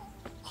not.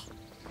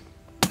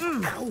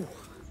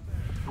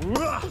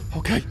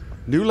 Okay.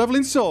 New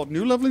leveling sword. Oh,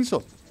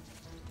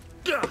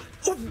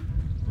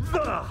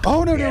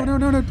 no.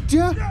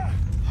 Yeah.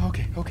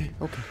 Okay.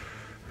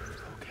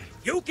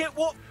 You get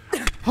what?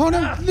 Oh, no,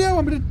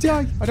 I'm going to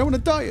die. I don't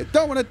want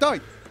to die.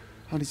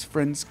 And his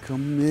friends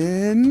come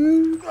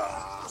in.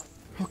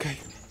 Okay.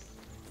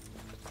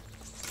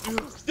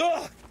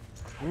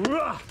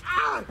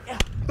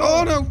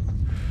 Oh, no.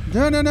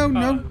 No.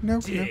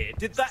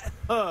 Did that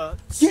hurt?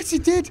 Yes,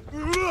 it did.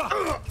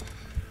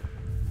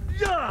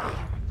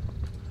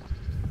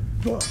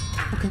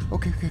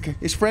 Okay.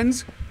 His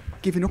friends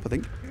giving up, I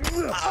think.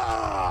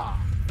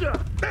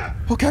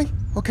 Okay,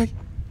 okay.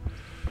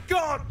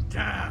 God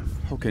damn!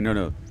 Okay,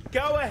 no.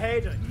 Go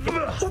ahead and...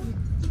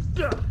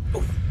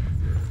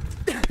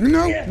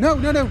 No.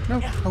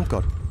 Oh,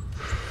 God.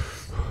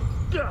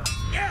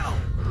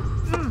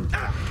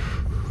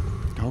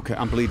 Okay,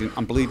 I'm bleeding.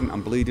 Okay,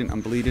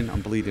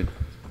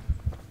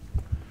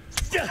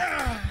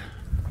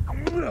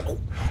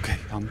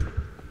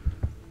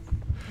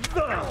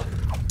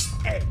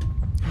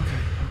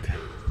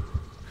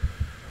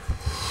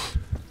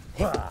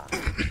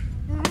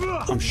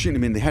 I'm shooting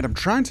him in the head. I'm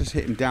trying to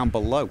hit him down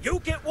below. You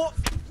get what?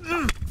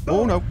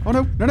 Oh no!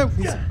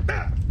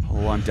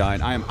 Oh, I'm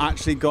dying. I am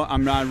actually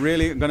I'm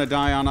really gonna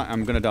die, Anna.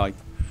 I'm gonna die.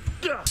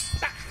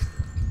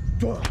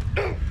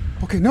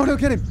 Okay, no,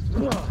 get him.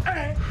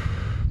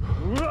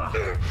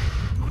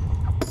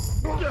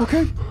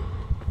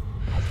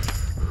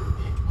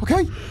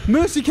 Okay,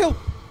 mercy kill.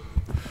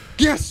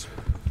 Yes.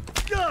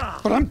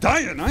 But I'm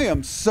dying. I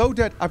am so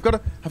dead. I've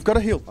got to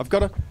heal. I've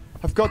got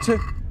to.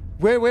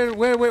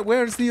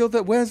 Where's the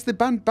other? Where's the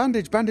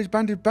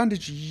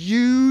bandage?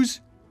 Use.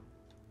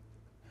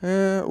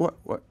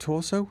 What?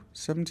 Torso?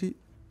 70.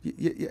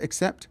 Yeah.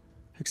 Accept.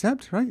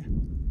 Right.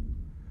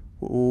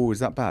 Oh, is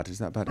that bad?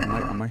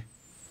 Am I?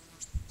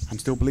 I'm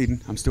still bleeding.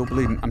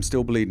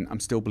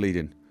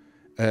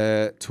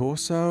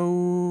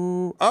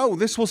 Torso. Oh,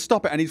 this will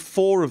stop it. I need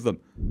 4 of them.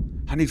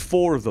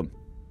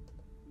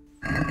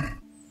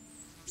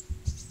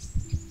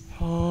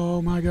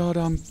 Oh my God,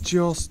 I'm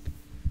just...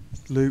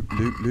 Loot.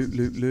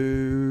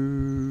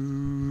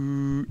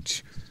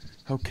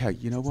 Okay,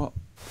 you know what?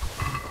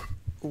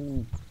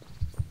 Ooh.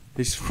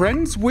 His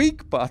friend's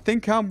weak, but I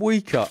think I'm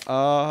weaker.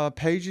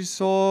 Page's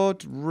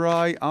sword,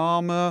 right,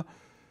 armor.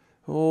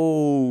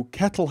 Oh,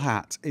 kettle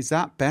hat. Is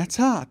that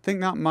better? I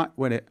think that might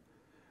win it.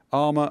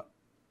 Armor.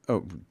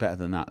 Oh, better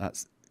than that.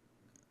 That's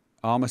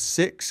armor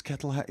 6.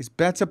 Kettle hat is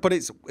better, but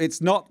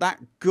it's not that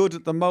good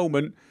at the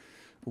moment.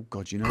 Oh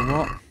God, you know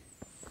what?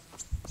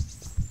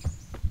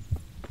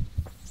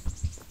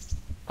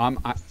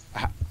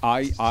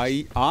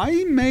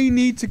 I may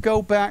need to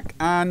go back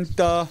and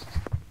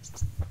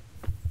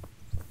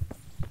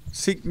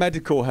seek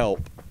medical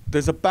help.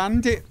 There's a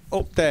bandit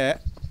up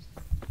there.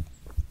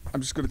 I'm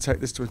just going to take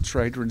this to a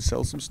trader and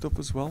sell some stuff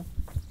as well.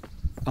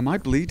 Am I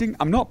bleeding?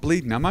 I'm not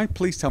bleeding, am I?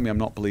 Please tell me I'm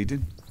not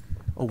bleeding.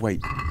 Oh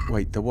wait,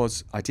 there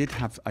was... I did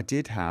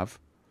have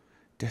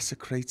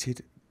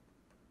desecrated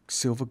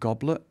silver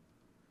goblet.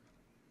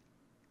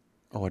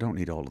 Oh, I don't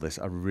need all of this.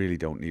 I really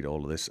don't need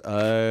all of this.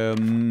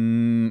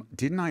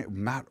 Didn't I...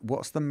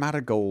 What's the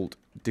marigold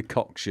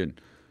decoction?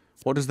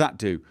 What does that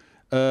do?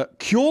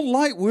 Cure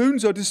light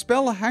wounds or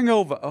dispel a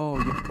hangover. Oh,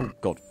 yeah. Oh,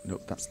 God. No,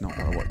 that's not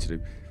what I want to do.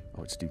 I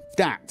want to do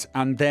that.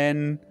 And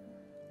then...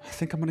 I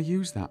think I'm going to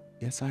use that.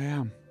 Yes, I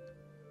am.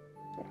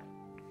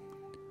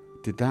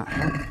 Did that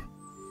help?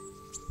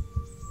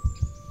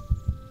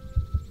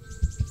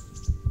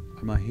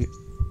 Am I here?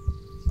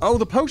 Oh,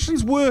 the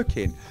potion's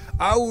working.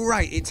 Oh,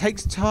 right. It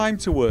takes time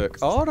to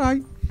work. All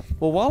right.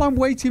 Well, while I'm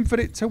waiting for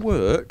it to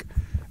work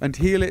and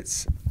heal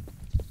its...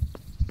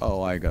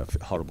 Oh, I got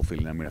a horrible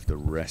feeling I'm going to have to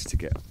rest to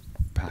get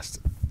past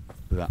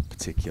that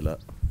particular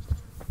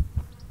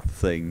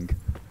thing.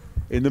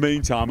 In the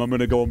meantime, I'm going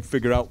to go and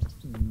figure out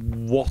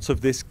what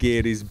of this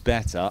gear is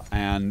better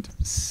and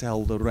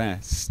sell the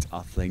rest,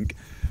 I think.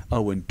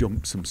 Oh, and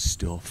dump some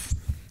stuff.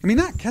 I mean,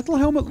 that kettle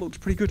helmet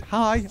looked pretty good.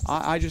 Hi.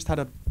 I just had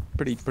a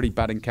pretty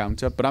bad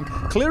encounter, but I'm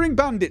clearing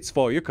bandits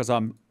for you because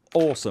I'm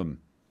awesome.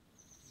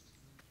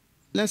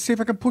 Let's see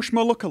if I can push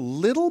my luck a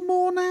little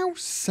more now.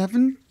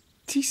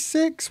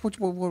 76? What do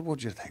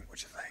you think?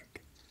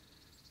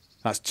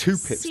 That's 2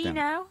 pips See down.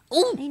 now?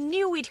 Oh, I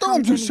knew we'd oh, come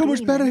I'm to doing an so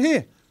much better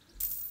agreement. here.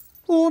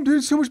 Oh, I'm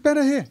doing so much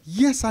better here.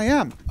 Yes, I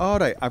am. All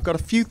right, I've got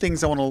a few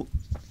things I want to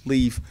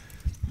leave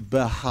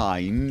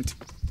behind.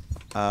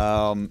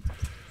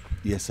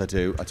 Yes, I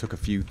do. I took a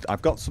few.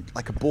 I've got some,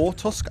 like a boar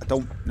tusk. I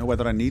don't know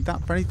whether I need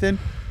that for anything.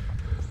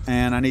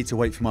 And I need to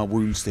wait for my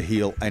wounds to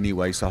heal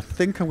anyway. So I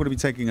think I'm going to be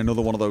taking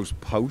another one of those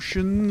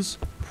potions.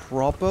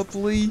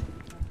 Probably.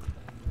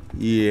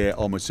 Yeah,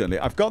 almost certainly.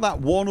 I've got that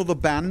one other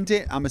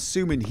bandit. I'm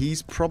assuming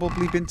he's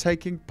probably been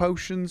taking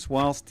potions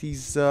whilst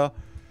he's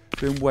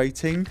been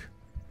waiting.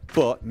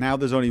 But now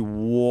there's only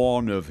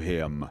one of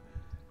him.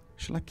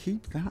 Shall I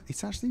keep that?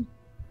 It's actually...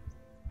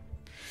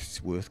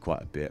 It's worth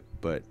quite a bit,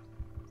 but...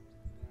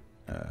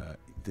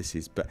 this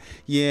is... But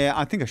yeah,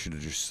 I think I should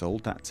have just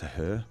sold that to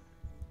her.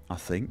 I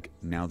think,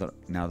 now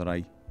that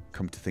I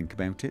come to think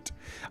about it.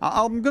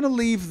 I'm going to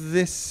leave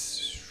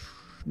this...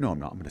 No, I'm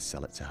not. I'm going to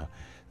sell it to her.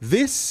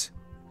 This...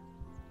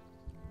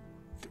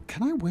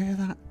 Can I wear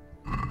that?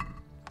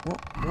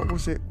 What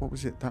was it? What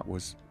was it that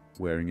was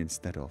wearing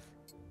instead of?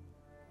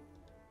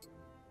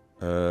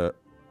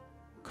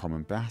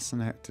 Common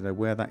bassinet. Did I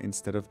wear that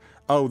instead of...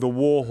 Oh, the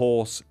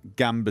Warhorse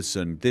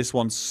Gambison. This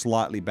one's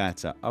slightly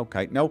better.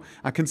 Okay, no,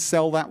 I can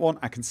sell that one.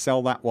 I can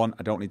sell that one.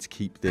 I don't need to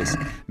keep this.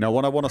 Now,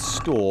 what I want to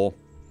store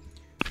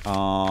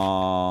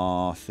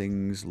are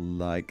things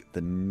like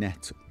the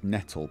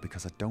nettle,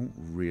 because I don't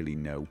really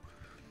know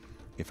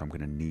if I'm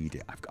going to need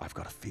it. I've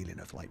got a feeling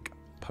of, like,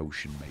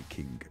 potion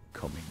making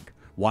coming.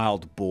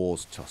 Wild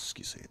boar's tusk,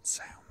 you see it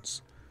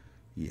sounds.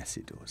 Yes,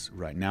 it does.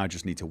 Right, now I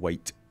just need to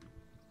wait.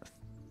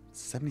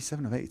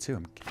 77 of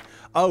 82.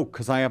 Oh,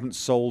 because I haven't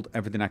sold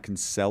everything I can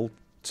sell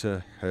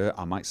to her.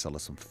 I might sell her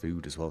some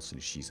food as well,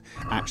 since she's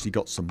actually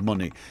got some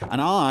money.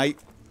 And I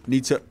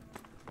need to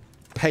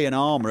pay an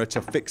armourer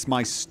to fix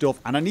my stuff.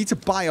 And I need to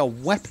buy a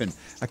weapon.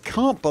 I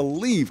can't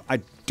believe I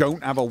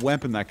don't have a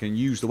weapon that I can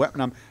use. The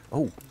weapon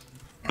Oh,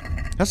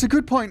 that's a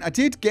good point. I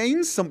did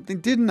gain something,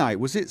 didn't I?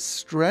 Was it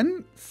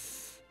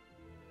strength?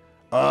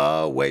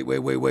 Oh, wait.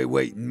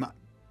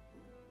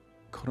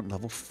 Current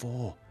level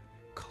 4.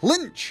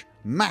 Clinch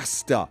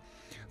Master.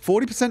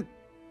 40%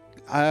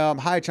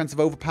 higher chance of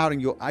overpowering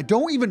your... I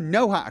don't even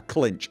know how to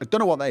clinch. I don't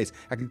know what that is.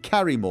 I can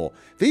carry more.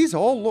 These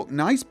all look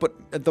nice, but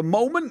at the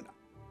moment...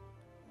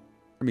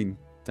 I mean,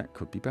 that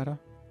could be better.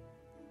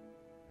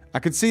 I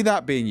can see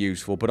that being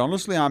useful, but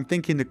honestly, I'm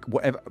thinking that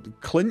whatever...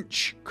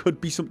 Clinch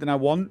could be something I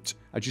want.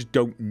 I just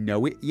don't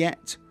know it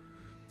yet.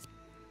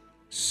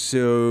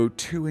 So,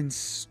 2 in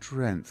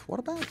strength. What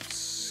about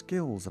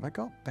skills? Have I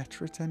got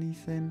better at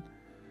anything?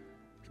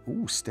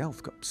 Ooh,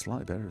 stealth. Got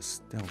slightly better at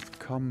stealth.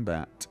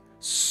 Combat.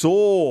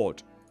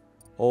 Sword.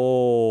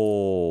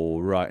 Oh,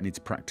 right. I need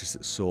to practice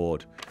at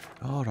sword.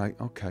 All right,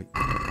 okay.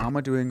 How am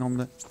I doing on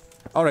the...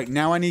 All right,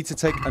 now I need to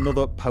take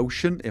another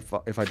potion if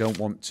I don't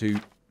want to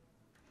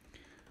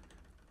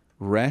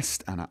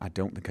rest, and I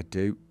don't think I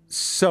do.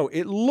 So,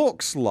 it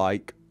looks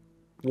like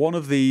one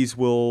of these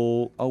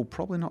will... Oh,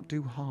 probably not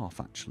do half,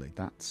 actually.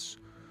 That's...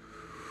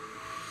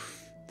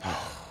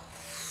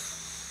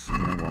 You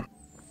know what?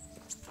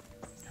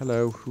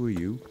 Hello, who are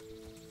you?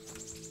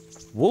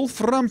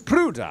 Wolfram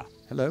Pruda.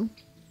 Hello.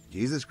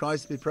 Jesus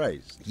Christ be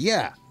praised.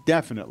 Yeah,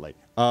 definitely.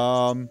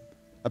 About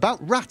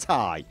Rat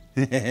Eye.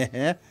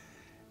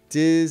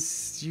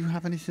 Does you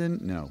have anything?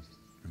 No.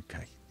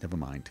 Okay, never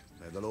mind.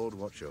 May the Lord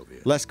watch over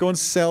you. Let's go and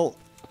sell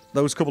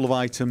those couple of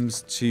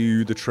items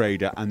to the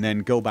trader and then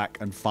go back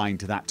and find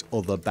that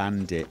other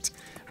bandit.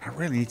 I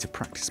really need to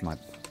practice my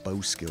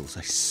bow skills.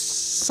 I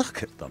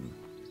suck at them.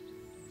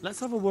 Let's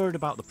have a word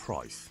about the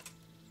price.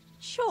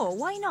 Sure,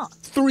 why not?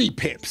 3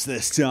 pips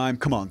this time.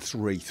 Come on,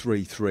 3.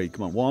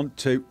 Come on, 1,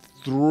 2,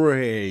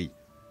 3.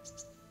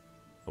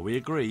 Are we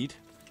agreed?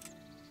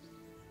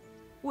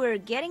 We're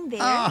getting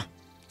there.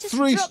 Just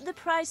 3. drop the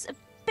price a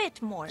bit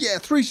more. Yeah,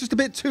 3's just a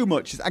bit too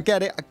much. I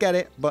get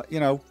it, but, you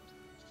know.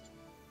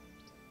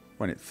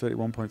 When it's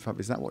 31.5,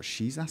 is that what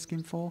she's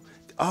asking for?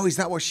 Oh, is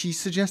that what she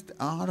suggested?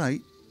 All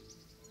right.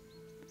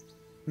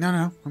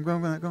 No, I'm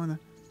going with that, going there.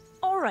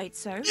 All right,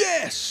 sir.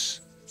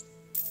 Yes!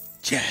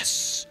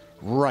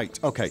 Right,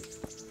 okay.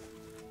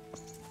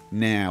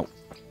 Now,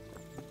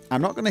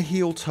 I'm not going to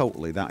heal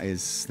totally, that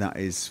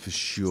is for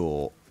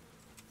sure.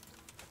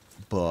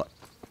 But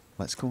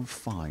let's go and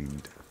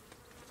find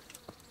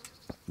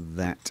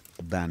that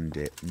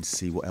bandit and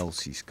see what else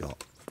he's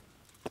got.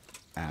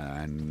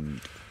 And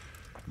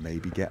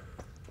maybe get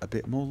a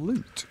bit more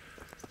loot.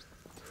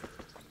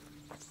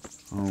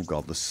 Oh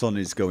god, the sun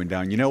is going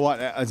down. You know what?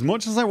 As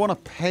much as I want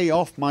to pay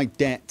off my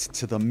debt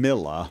to the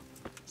miller,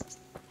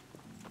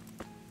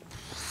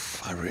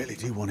 I really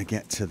do want to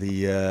get to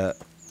the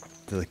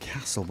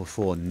castle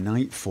before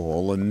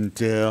nightfall and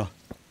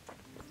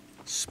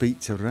speak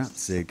to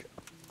Ratzig.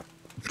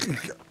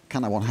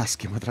 Kind of want to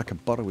ask him whether I can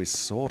borrow his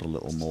sword a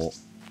little more.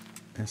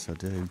 Yes, I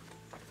do.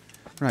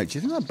 Right, do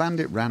you think that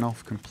bandit ran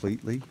off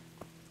completely?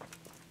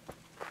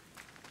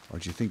 Or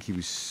do you think he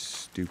was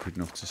stupid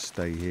enough to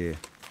stay here?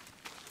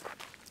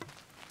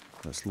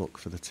 Let's look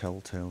for the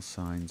telltale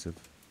signs of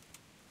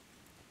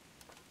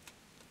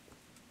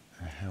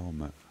a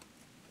helmet.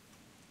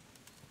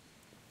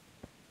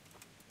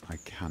 I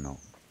cannot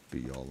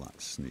be all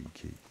that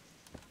sneaky.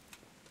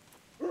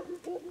 I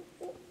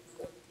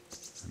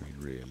mean,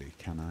 really,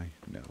 can I?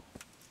 No.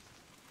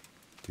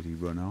 Did he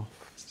run off?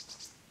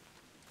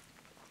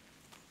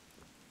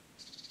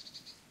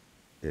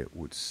 It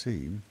would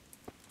seem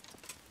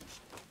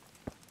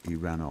he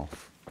ran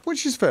off,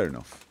 which is fair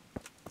enough.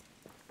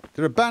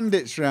 There are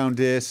bandits round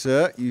here,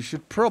 sir. You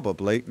should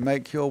probably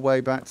make your way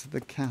back to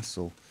the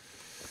castle.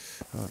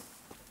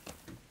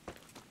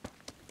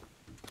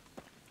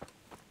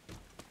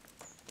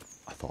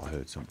 I thought I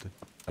heard something.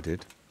 I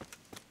did.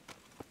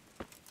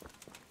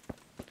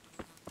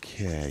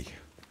 Okay.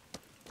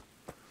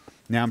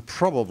 Now I'm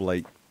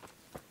probably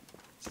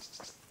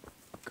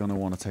going to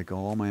want to take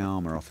all my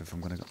armour off if I'm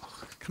going to go...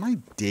 Oh, can I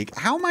dig?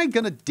 How am I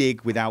going to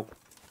dig without...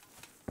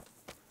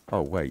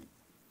 Oh, wait.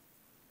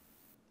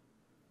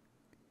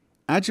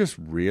 I just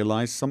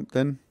realised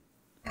something.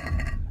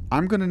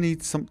 I'm going to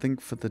need something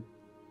for the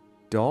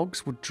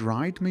dogs. Would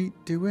dried meat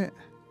do it?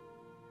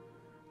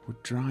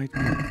 Would dried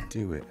meat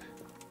do it?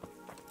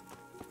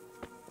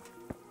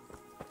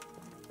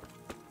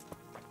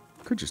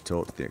 Could just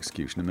talk to the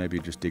executioner. Maybe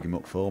he'd just dig him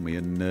up for me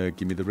and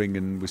give me the ring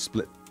and we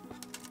split.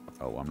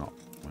 Oh, I'm not.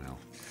 Well,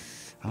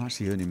 I'm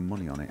actually earning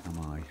money on it, am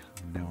I?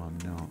 No, I'm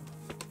not.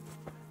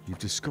 You've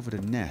discovered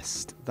a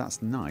nest.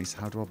 That's nice.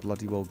 How do I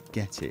bloody well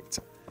get it?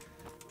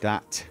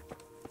 That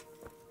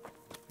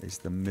is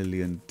the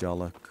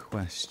million-dollar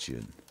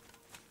question.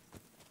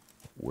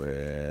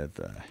 Where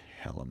the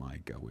hell am I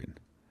going?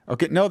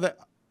 Okay, no,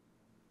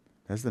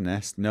 there's the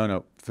nest. No,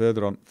 no,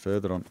 further on,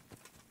 further on.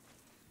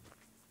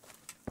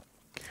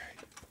 Okay.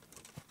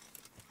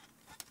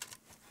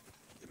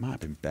 It might have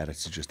been better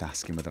to just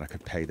ask him whether I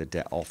could pay the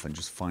debt off and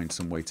just find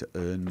some way to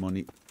earn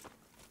money.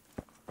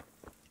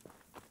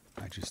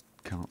 I just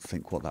can't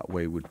think what that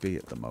way would be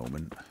at the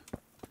moment.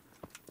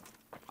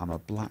 I'm a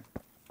blacksmith.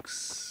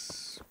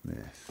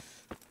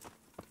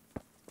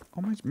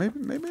 Oh, maybe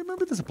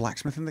there's a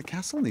blacksmith in the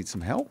castle. Needs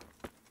some help.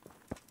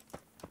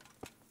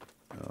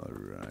 All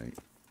right.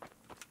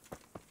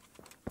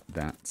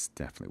 That's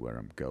definitely where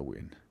I'm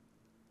going.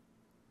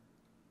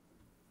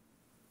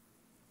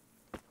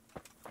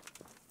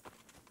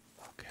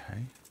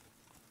 Okay.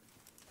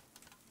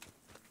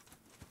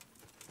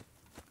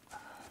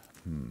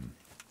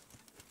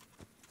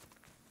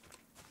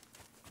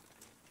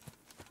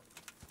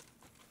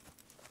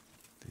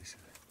 These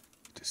are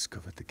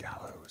discovered the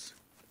gallows.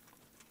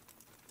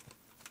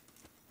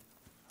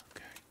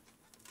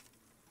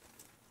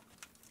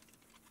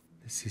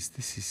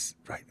 This is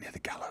right near the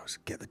gallows.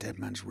 Get the dead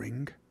man's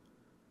ring.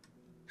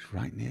 It's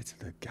right near to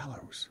the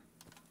gallows.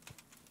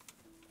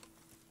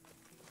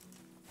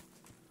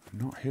 I'm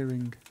not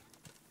hearing.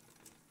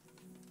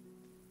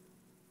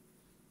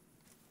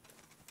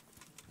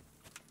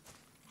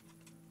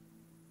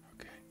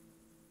 Okay.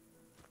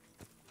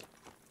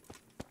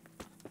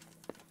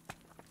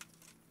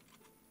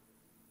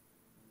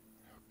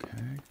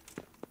 Okay.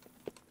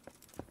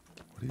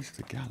 What is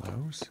the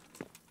gallows?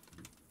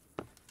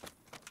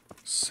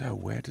 So,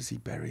 where does he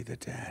bury the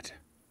dead?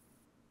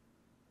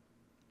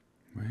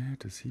 Where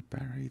does he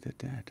bury the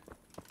dead?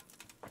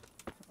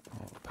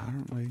 Oh,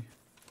 apparently.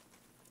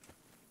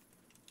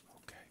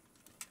 Okay.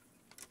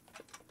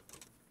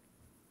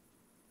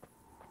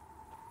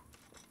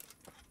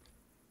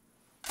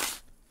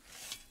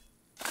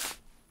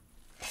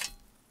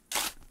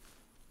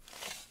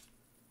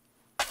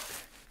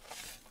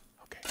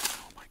 Okay.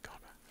 Oh my God.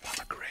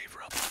 I'm a grave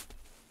robber.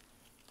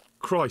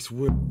 Christ,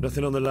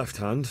 nothing on the left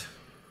hand.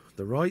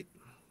 The right?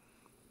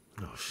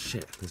 Oh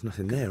shit, there's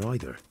nothing there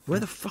either. Where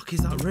the fuck is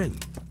that ring?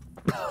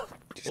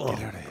 Just get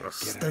out of here. The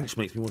stench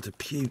makes me want to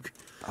puke.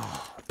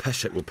 Oh,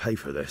 Peshek will pay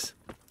for this.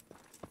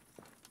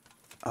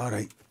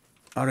 Alright,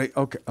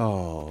 okay.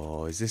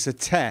 Oh, is this a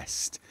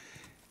test?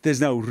 There's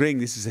no ring.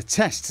 This is a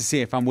test to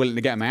see if I'm willing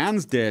to get my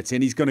hands dirty,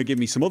 and he's going to give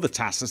me some other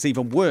tasks that's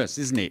even worse,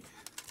 isn't it?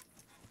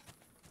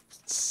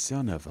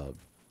 Son of a...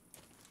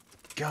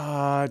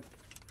 God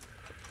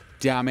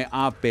damn it,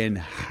 I've been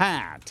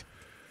had.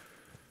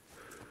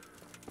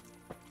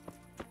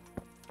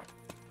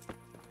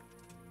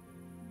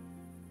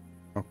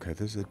 Okay,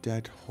 there's a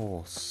dead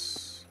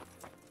horse.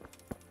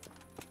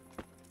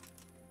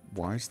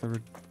 Why is there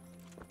a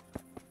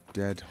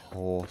dead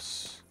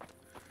horse?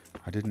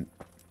 I didn't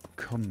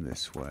come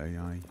this way.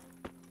 I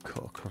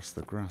cut across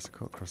the grass. I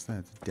cut across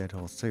there. The dead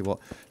horse. Tell you what,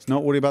 let's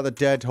not worry about the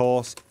dead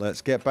horse.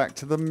 Let's get back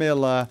to the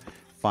miller.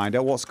 Find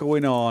out what's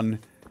going on.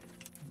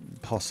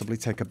 Possibly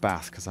take a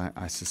bath, because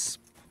I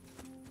suspect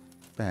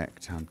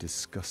I'm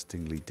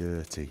disgustingly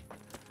dirty.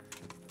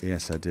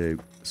 Yes, I do.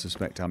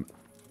 Suspect I'm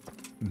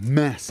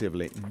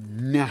massively,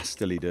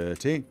 nastily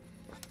dirty.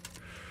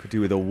 Could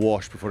do with a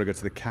wash before I go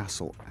to the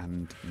castle.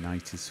 And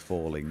night is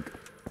falling.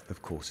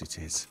 Of course it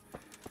is.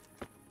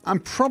 I'm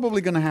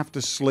probably going to have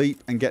to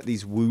sleep and get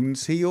these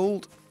wounds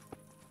healed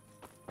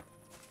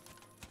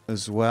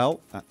as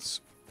well.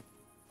 That's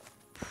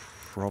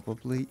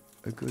probably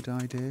a good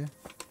idea.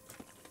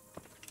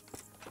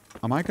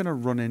 Am I going to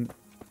run in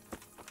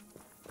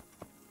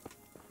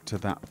to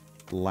that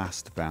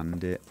last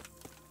bandit?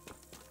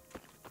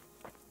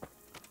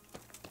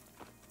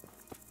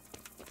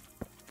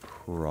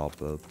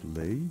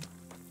 Probably.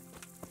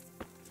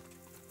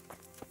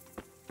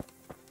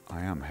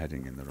 I am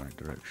heading in the right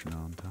direction,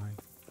 aren't I?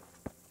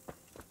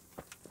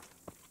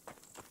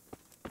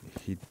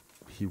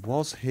 He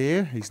was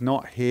here. He's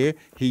not here.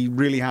 He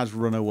really has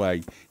run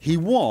away. He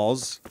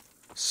was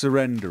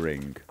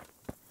surrendering.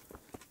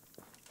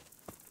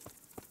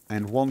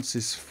 And once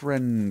his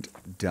friend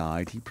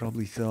died, he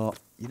probably thought,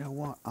 you know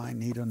what? I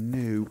need a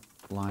new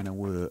line of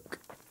work.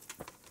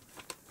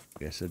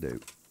 Yes, I do.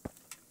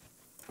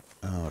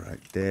 Alright,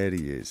 there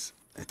he is.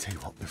 I tell you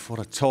what, before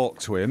I talk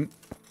to him,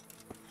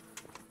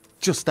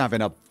 just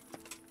having a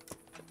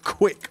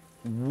quick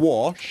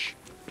wash,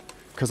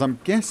 because I'm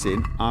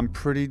guessing I'm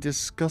pretty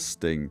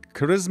disgusting.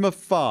 Charisma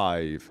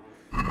 5.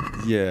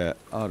 Yeah,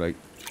 alright.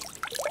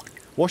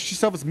 Wash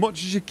yourself as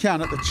much as you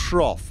can at the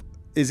trough.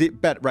 Is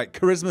it better? Right,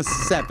 Charisma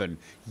 7.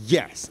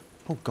 Yes.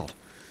 Oh, God.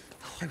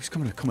 I was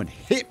going to come and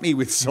hit me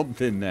with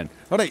something then.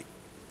 Alright.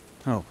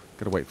 Oh,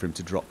 got to wait for him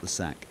to drop the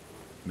sack.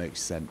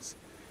 Makes sense.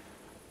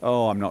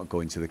 Oh, I'm not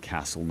going to the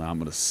castle now. I'm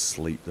going to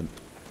sleep then.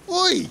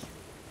 Oi!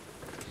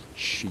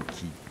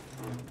 Cheeky.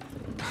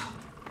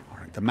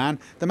 Alright, the man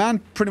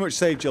pretty much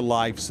saved your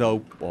life,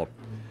 so... Well,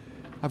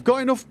 I've got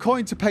enough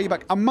coin to pay you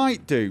back. I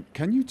might do.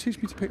 Can you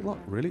teach me to pick lock?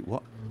 Really?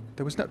 What?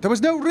 There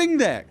was no ring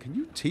there. Can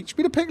you teach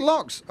me to pick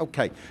locks?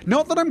 Okay.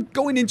 Not that I'm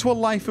going into a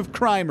life of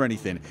crime or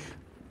anything.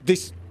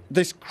 This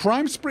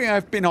crime spree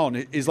I've been on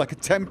is like a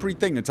temporary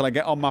thing until I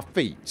get on my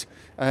feet.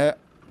 There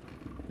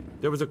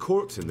was a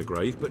corpse in the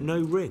grave, but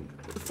no ring.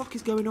 What the fuck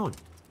is going on?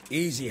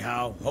 Easy,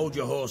 Hal. Hold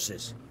your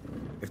horses.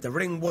 If the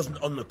ring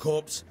wasn't on the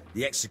corpse,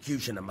 the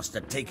executioner must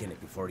have taken it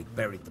before he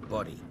buried the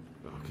body.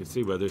 I can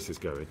see where this is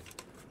going.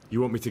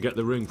 You want me to get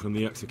the ring from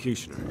the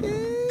executioner?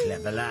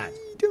 Clever lad.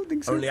 Don't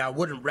think so. Only I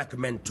wouldn't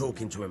recommend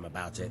talking to him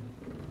about it.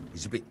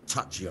 He's a bit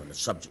touchy on the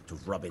subject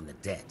of robbing the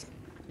dead.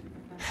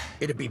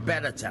 It'd be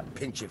better to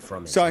pinch it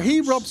from him. So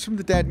he robs from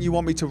the dead and you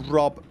want me to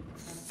rob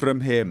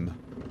from him?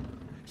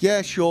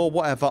 Yeah, sure,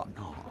 whatever.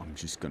 No, I'm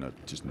just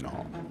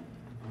not.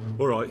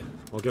 All right,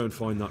 I'll go and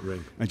find that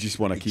ring. I just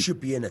want to It keep...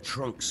 should be in a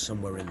trunk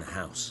somewhere in the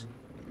house.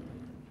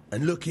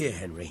 And look here,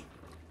 Henry.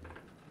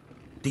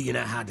 Do you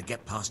know how to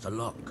get past a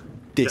lock?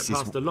 This Get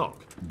past the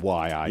lock?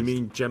 why I... You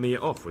mean jemmy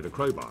it off with a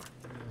crowbar?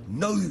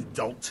 No, you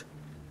don't.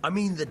 I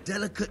mean the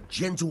delicate,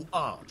 gentle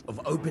art of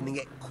opening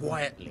it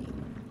quietly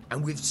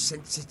and with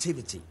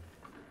sensitivity,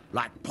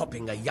 like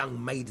popping a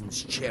young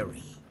maiden's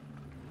cherry.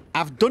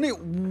 I've done it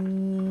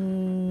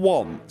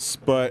once,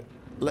 but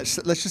let's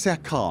just say I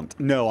can't.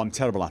 No, I'm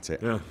terrible at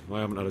it. Yeah,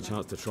 I haven't had a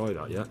chance to try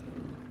that yet.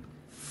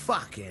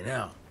 Fucking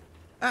hell.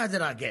 How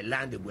did I get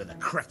landed with a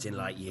cretin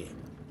like you?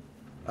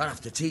 I'll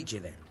have to teach you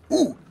then.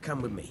 Ooh!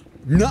 Come with me.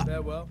 No!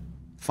 Farewell.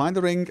 Find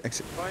the ring.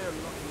 Exit. Try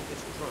unlocking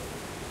this trunk.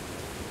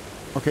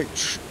 Okay,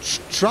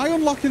 try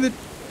unlocking the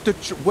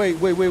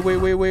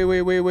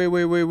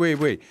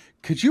wait.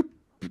 Could you,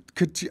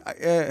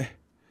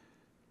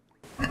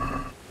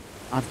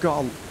 I've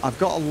got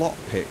a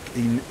lockpick.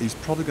 He's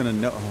probably gonna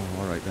know. Oh,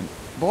 all right then.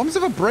 But what happens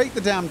if I break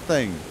the damn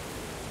thing?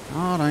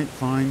 All right,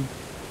 fine.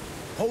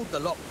 Hold the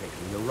lockpick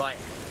in your right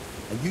hand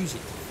and use it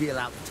to feel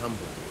out the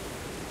tumbler.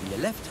 In your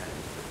left hand,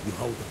 you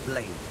hold the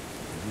blade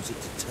and use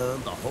it to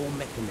turn the whole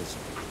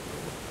mechanism.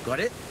 Got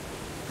it?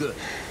 Good.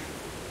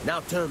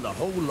 Now turn the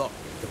whole lock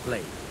with the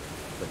blade,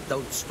 but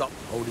don't stop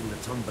holding the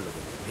tumbler with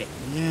the pick.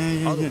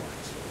 Yeah. Otherwise,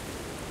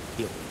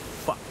 you'll be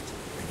fucked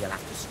and you'll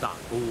have to start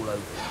all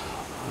over.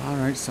 All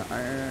right, so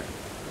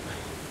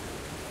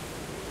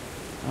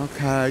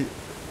okay.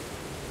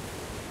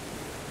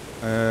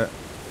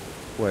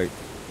 Wait.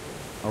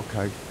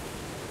 Okay.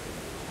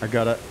 I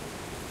got it.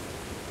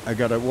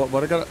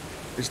 What I got it?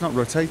 It's not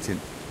rotating.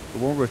 It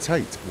won't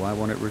rotate. Why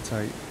won't it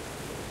rotate?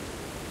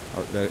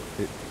 Oh, there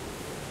it.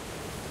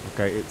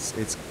 Okay,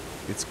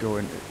 it's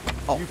going.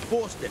 Oh. You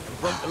forced it and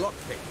broke the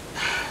lockpick.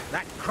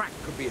 That crack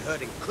could be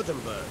hurting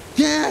Kuttenberg.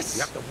 Yes!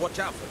 You have to watch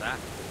out for that.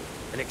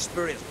 An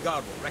experienced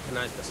guard will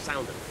recognize the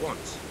sound at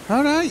once.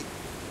 All right.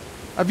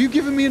 Have you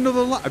given me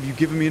another Have you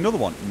given me another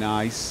one?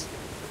 Nice.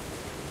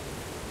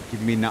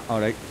 Give me that. All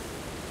right.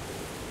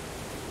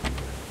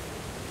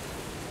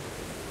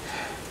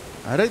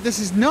 All right. This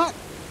is not.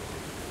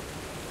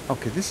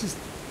 Okay. This is.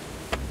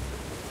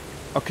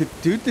 Okay,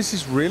 dude. This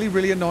is really,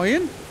 really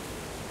annoying.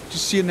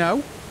 Just so you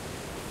know.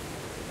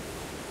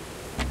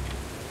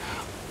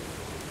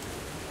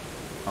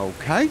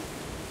 Okay.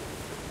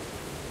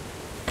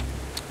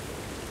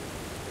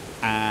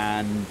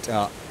 And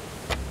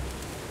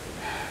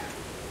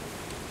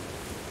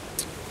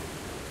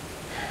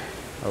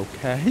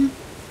okay.